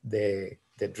the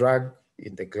drug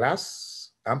in the glass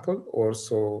ample,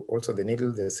 also the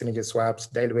needle, the syringe swabs,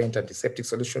 diluent, antiseptic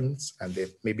solutions, and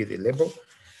maybe the label.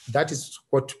 That is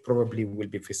what probably will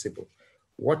be visible.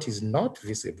 What is not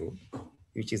visible,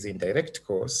 which is indirect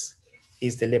cost,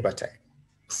 is the labor time.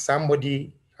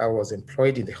 Somebody was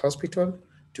employed in the hospital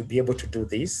to be able to do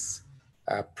this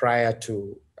prior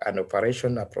to an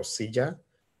operation, a procedure,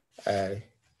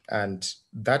 and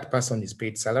that person is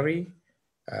paid salary.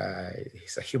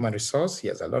 He's a human resource. He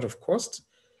has a lot of cost.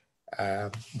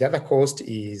 The other cost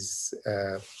is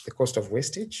the cost of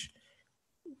wastage,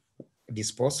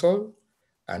 disposal,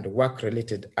 and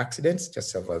work-related accidents,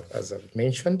 just as I've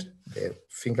mentioned, the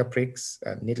finger pricks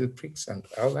and needle pricks and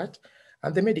all that,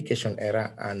 and the medication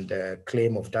error and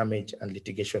claim of damage and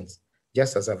litigations,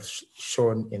 just as I've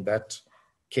shown in that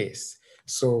case.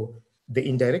 So the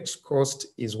indirect cost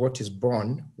is what is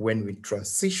borne when we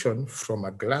transition from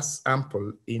a glass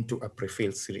ampoule into a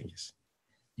prefilled syringe.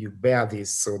 You bear this.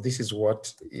 So this is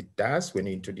what it does when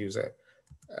you introduce a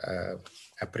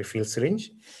prefilled syringe,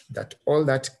 that all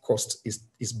that cost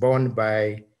is borne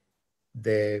by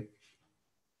the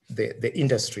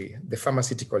industry, the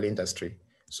pharmaceutical industry.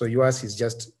 So yours is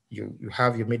just, you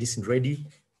have your medicine ready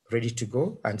to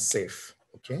go and safe,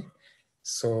 okay?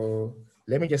 So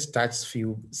let me just touch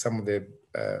some of the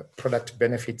product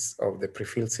benefits of the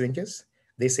prefilled syringes.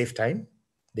 They save time.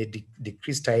 They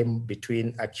decrease time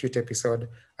between acute episode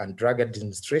and drug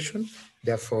administration.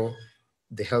 Therefore,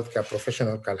 the healthcare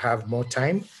professional can have more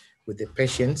time with the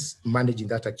patients managing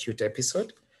that acute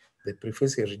episode. The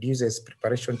prefilled reduces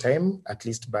preparation time at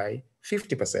least by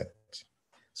 50%.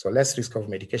 So less risk of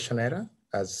medication error,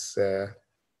 as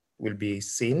will be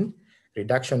seen,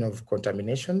 reduction of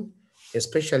contamination,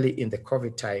 especially in the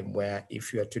COVID time, where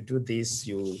if you are to do this,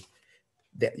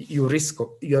 your risk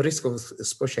of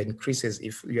exposure increases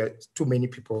if you are too many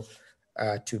people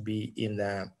to be in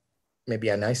maybe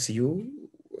an ICU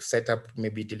setup,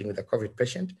 maybe dealing with a COVID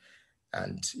patient,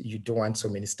 and you don't want so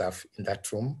many staff in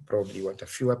that room. Probably you want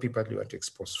fewer people, you want to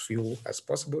expose few as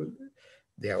possible.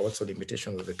 There are also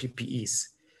limitations of the PPEs.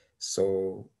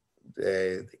 So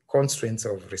the constraints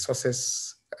of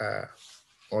resources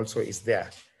also is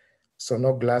there. So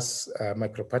no glass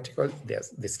microparticle, there's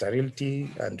the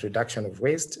sterility and reduction of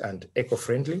waste and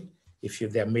eco-friendly if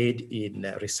they're made in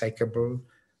recyclable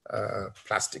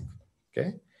plastic,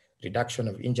 okay? Reduction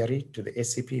of injury to the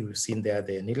SCP, we've seen there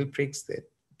the needle pricks, the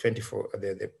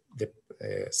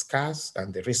scars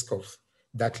and the risk of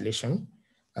that lesion.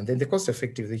 And then the cost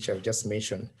effective, which I've just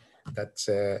mentioned, that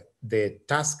the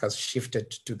task has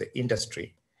shifted to the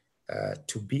industry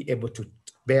to be able to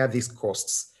bear these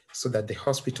costs, so that the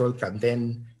hospital can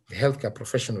then, the healthcare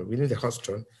professional within the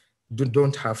hospital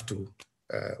don't have to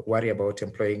worry about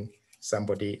employing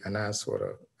somebody, a nurse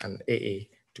or an AA,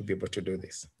 to be able to do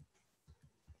this.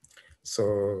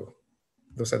 So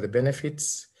those are the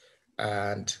benefits.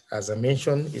 And as I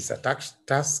mentioned, it's a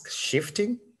task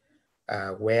shifting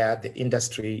where the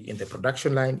industry in the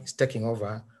production line is taking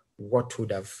over what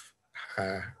would have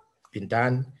been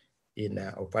done in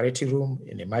an operating room,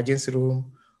 in emergency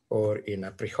room, or in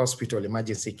a pre-hospital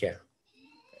emergency care.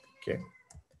 Okay.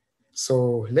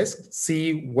 So let's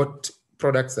see what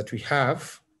products that we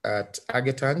have at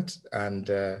Aguettant and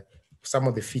some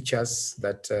of the features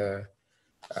that,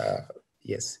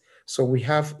 yes. So we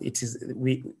have,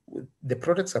 the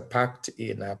products are packed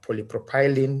in a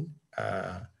polypropylene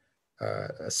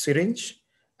syringe,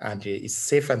 and it's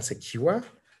safe and secure.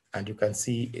 And you can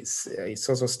see it's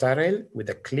also sterile with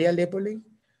a clear labeling,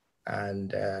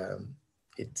 and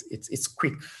it's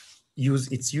quick.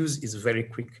 Its use is very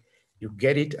quick. You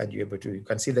get it and you're able to, you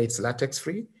can see that it's latex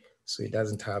free. So it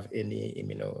doesn't have any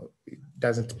it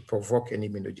doesn't provoke any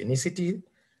immunogenicity,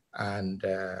 and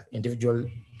individual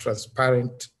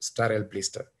transparent sterile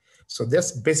blister. So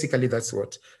that's basically, that's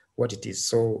what it is.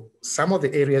 So some of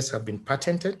the areas have been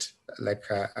patented, like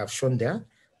I've shown there,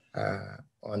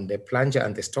 on the plunger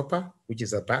and the stopper, which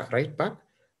is a right back,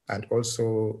 and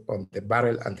also on the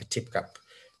barrel and the tip cap.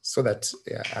 So that,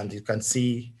 and you can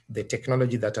see the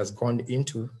technology that has gone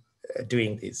into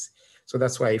doing this. So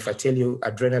that's why if I tell you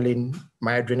adrenaline,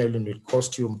 my adrenaline will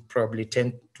cost you probably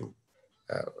 10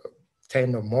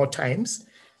 or more times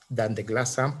than the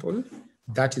glass sample.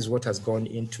 That is what has gone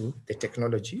into the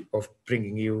technology of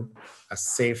bringing you a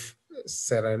safe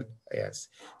sterile. Yes.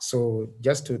 So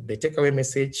just to, the takeaway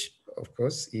message, of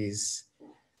course, is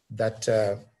that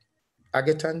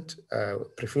Aguettant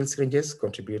prefilled syringes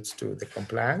contributes to the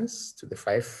compliance to the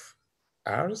 5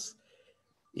 Rs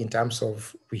in terms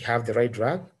of we have the right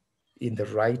drug in the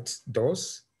right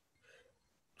dose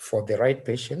for the right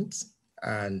patients.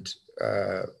 And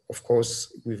of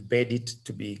course, we've made it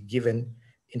to be given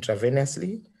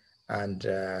intravenously, and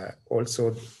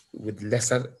also with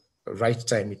lesser right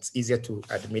time, it's easier to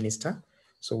administer.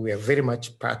 So we are very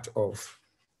much part of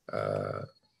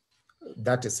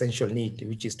that essential need,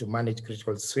 which is to manage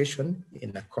critical situation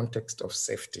in a context of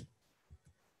safety.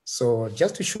 So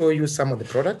just to show you some of the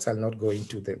products, I'll not go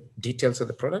into the details of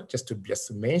the product, just to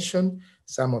mention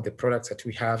some of the products that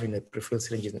we have in the prefilled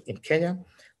syringes in Kenya.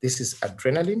 This is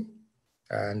adrenaline,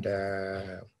 and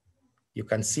you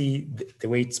can see the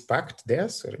way it's packed there.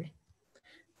 Sorry,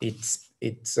 it's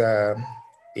a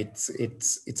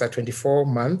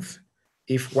 24-month.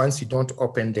 If once you don't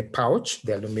open the pouch,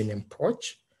 the aluminum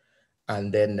pouch,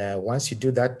 and then once you do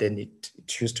that, then it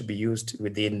used to be used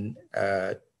within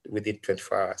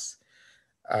 24 hours.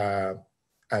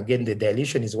 Again, the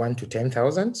dilution is 1 to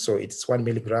 10,000, so it's 1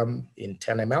 milligram in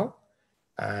 10 ml.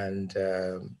 And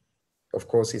of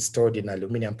course, it's stored in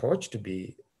aluminum pouch to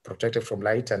be protected from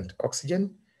light and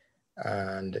oxygen.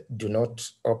 And do not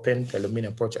open the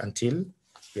aluminum pouch until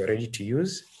you're ready to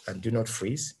use, and do not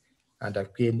freeze. And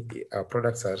again, our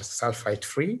products are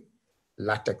sulfite-free,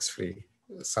 latex-free.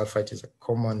 Sulfite is a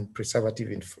common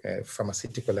preservative in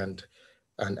pharmaceutical and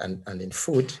in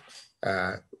food,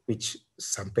 which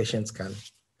some patients can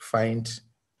find,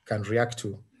 can react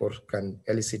to, or can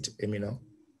elicit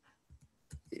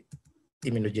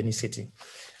immunogenicity.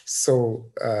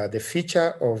 So the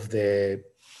feature of the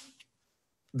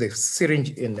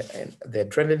syringe in the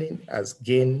adrenaline, as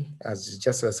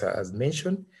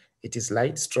mentioned, it is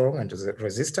light, strong, and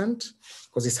resistant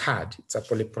because it's hard. It's a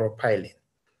polypropylene.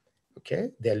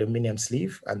 Okay, the aluminum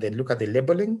sleeve, and then look at the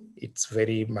labeling. It's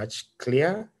very much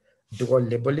clear, dual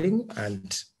labeling,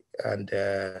 and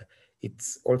it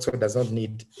also does not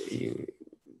need,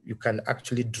 you can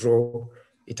actually draw,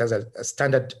 it has a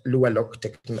standard Lua lock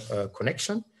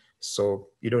connection. So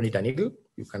you don't need a needle.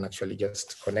 You can actually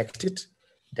just connect it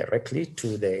directly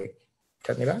to the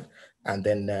cannula. And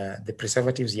then the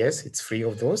preservatives, yes, it's free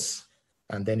of those.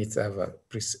 And then it's have a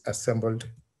pre-assembled,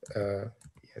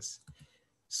 yes.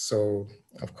 So,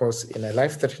 of course, in a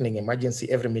life-threatening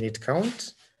emergency, every minute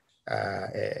counts.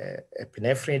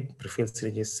 Epinephrine prefilled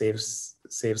syringes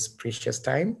saves precious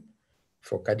time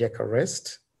for cardiac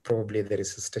arrest. Probably the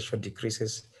resuscitation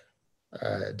decreases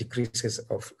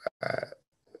of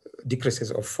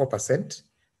 4%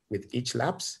 with each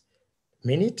lapse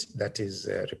minute. That is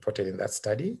reported in that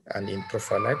study. And in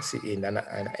prophylaxis, in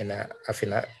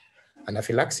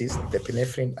anaphylaxis, the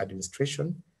epinephrine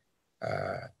administration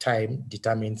time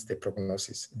determines the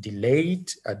prognosis.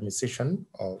 Delayed administration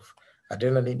of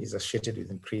adrenaline is associated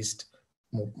with increased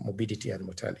morbidity and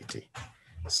mortality.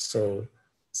 So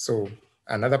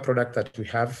another product that we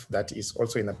have that is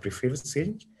also in a prefilled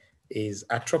syringe is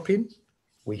atropine.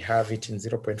 we have it in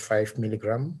 0.5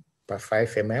 milligram per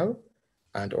 5 ml,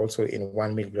 and also in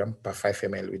 1 milligram per 5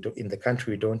 ml. In the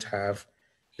country, we don't have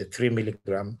the 3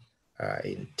 milligram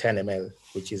in 10 ml,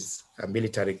 which is a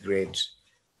military grade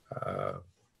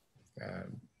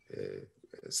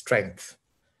strength.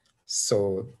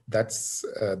 So that's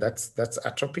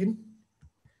atropine.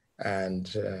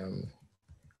 And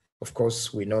of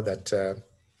course, we know that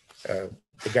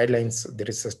the guidelines, the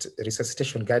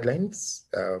resuscitation guidelines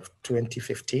of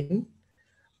 2015,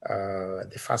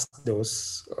 the first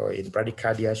dose in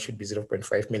bradycardia should be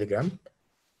 0.5 milligram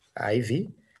IV.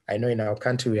 I know in our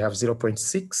country we have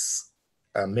 0.6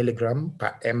 milligram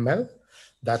per ml.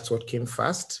 That's what came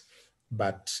first.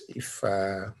 But if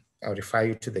I'll refer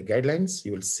you to the guidelines,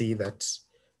 you will see that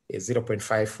a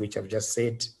 0.5, which I've just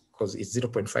said, because it's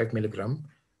 0.5 milligram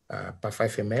per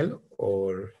 5 ml,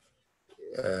 or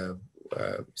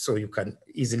so you can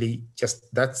easily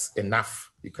just, that's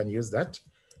enough. You can use that.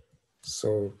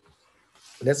 So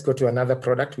let's go to another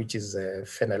product, which is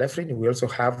phenylephrine. We also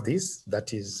have this,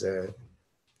 that is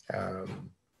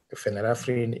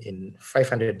phenylephrine in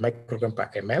 500 microgram per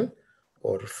ml,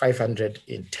 or 500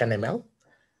 in 10 ml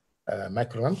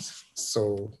micrograms.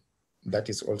 So that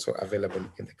is also available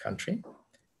in the country.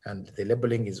 And the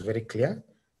labeling is very clear.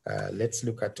 Let's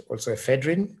look at also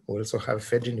ephedrine. We also have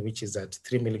ephedrine, which is at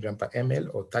 3 milligram per ml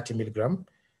or 30 milligram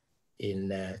in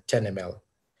 10 ml.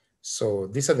 So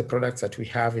these are the products that we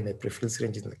have in the prefilled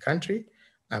syringes in the country.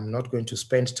 I'm not going to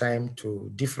spend time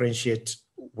to differentiate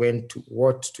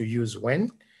what to use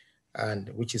when, and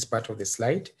which is part of the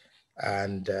slide.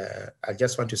 And I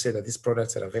just want to say that these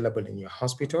products are available in your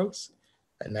hospitals.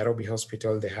 At Nairobi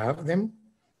Hospital, they have them.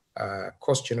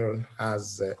 Coast General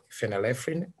has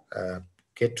phenylephrine.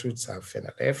 Gertrude's have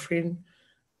phenylephrine.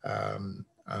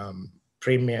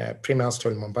 Premier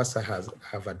Hospital in Mombasa have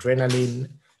adrenaline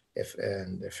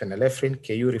and phenylephrine.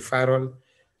 KU Referral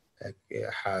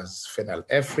has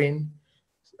phenylephrine.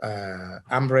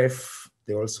 Amref,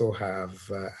 they also have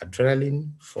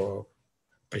adrenaline for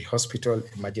pre-hospital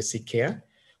emergency care.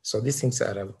 So these things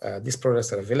are, these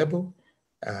products are available,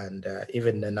 and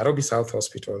even the Nairobi South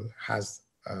Hospital has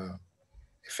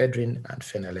ephedrine and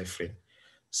phenylephrine.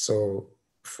 So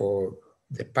for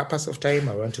the purpose of time,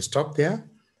 I want to stop there,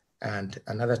 and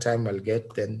another time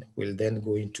we'll then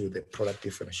go into the product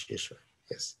differentiation.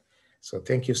 Yes. So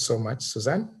thank you so much,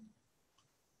 Susane.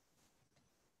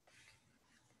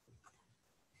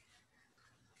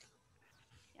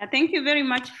 Thank you very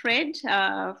much, Fred,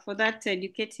 for that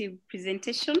educative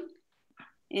presentation.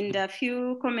 And a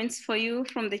few comments for you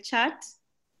from the chat,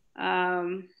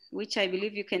 which I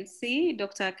believe you can see.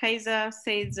 Dr. Kaiser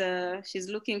says she's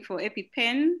looking for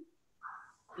EpiPen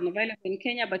and available in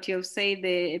Kenya, but you have said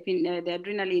the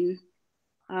adrenaline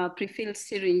pre-filled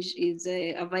syringe is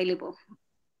available.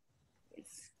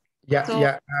 Yes. Yeah,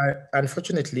 so,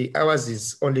 unfortunately, ours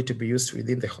is only to be used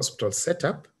within the hospital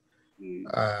setup.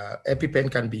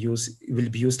 EpiPen will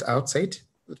be used outside,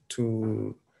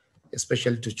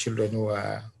 especially to children who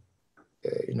are,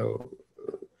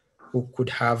 who could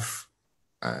have,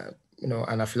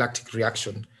 anaphylactic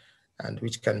reaction, and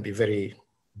which can be very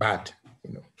bad,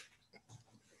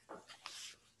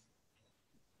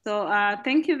 So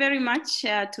thank you very much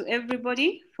to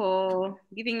everybody for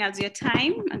giving us your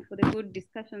time and for the good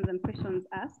discussions and questions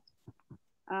asked.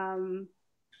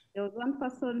 There was one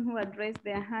person who had raised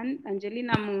their hand,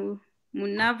 Angelina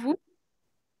Munavu.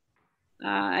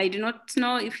 I do not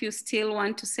know if you still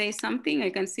want to say something. I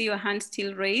can see your hand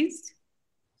still raised.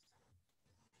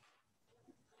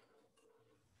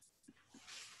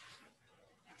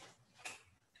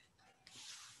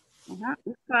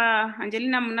 If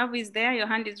Angelina Munavu is there, your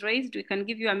hand is raised, we can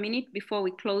give you a minute before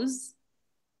we close.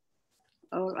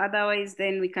 Or otherwise,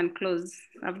 then we can close.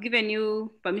 I've given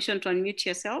you permission to unmute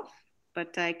yourself,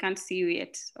 but I can't see you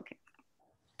yet. Okay.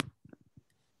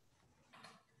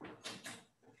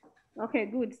 Okay,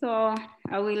 good. So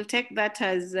I will take that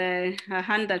as a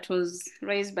hand that was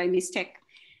raised by mistake.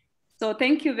 So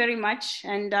thank you very much.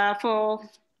 And for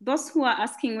those who are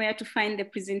asking where to find the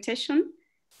presentation,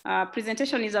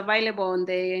 presentation is available on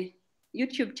the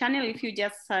YouTube channel. If you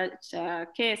just search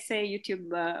KSA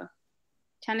YouTube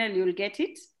channel, you'll get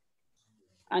it.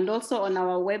 And also on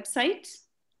our website,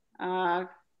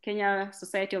 Kenya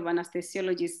Society of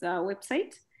Anaesthesiologists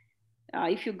website.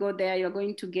 If you go there, you're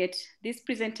going to get this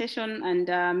presentation and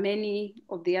many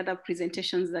of the other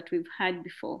presentations that we've had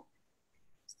before.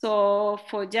 So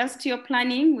for just your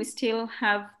planning, we still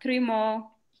have 3 more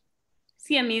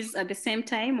CMEs at the same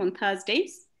time on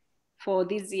Thursdays for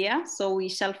this year. So we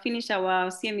shall finish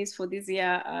our CMEs for this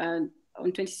year on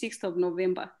 26th of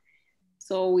November.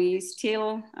 So we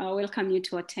still welcome you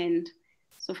to attend.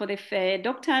 So for the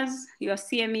doctors, your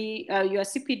CME, your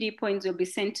CPD points will be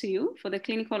sent to you. For the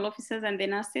clinical officers and the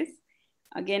nurses,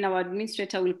 again, our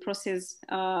administrator will process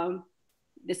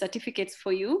the certificates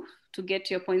for you to get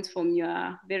your points from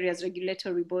your various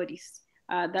regulatory bodies.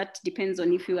 That depends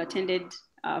on if you attended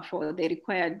for the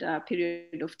required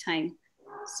period of time.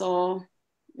 So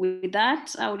with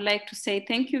that, I would like to say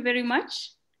thank you very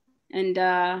much. And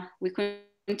we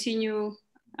continue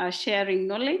sharing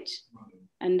knowledge.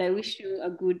 And I wish you a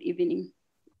good evening.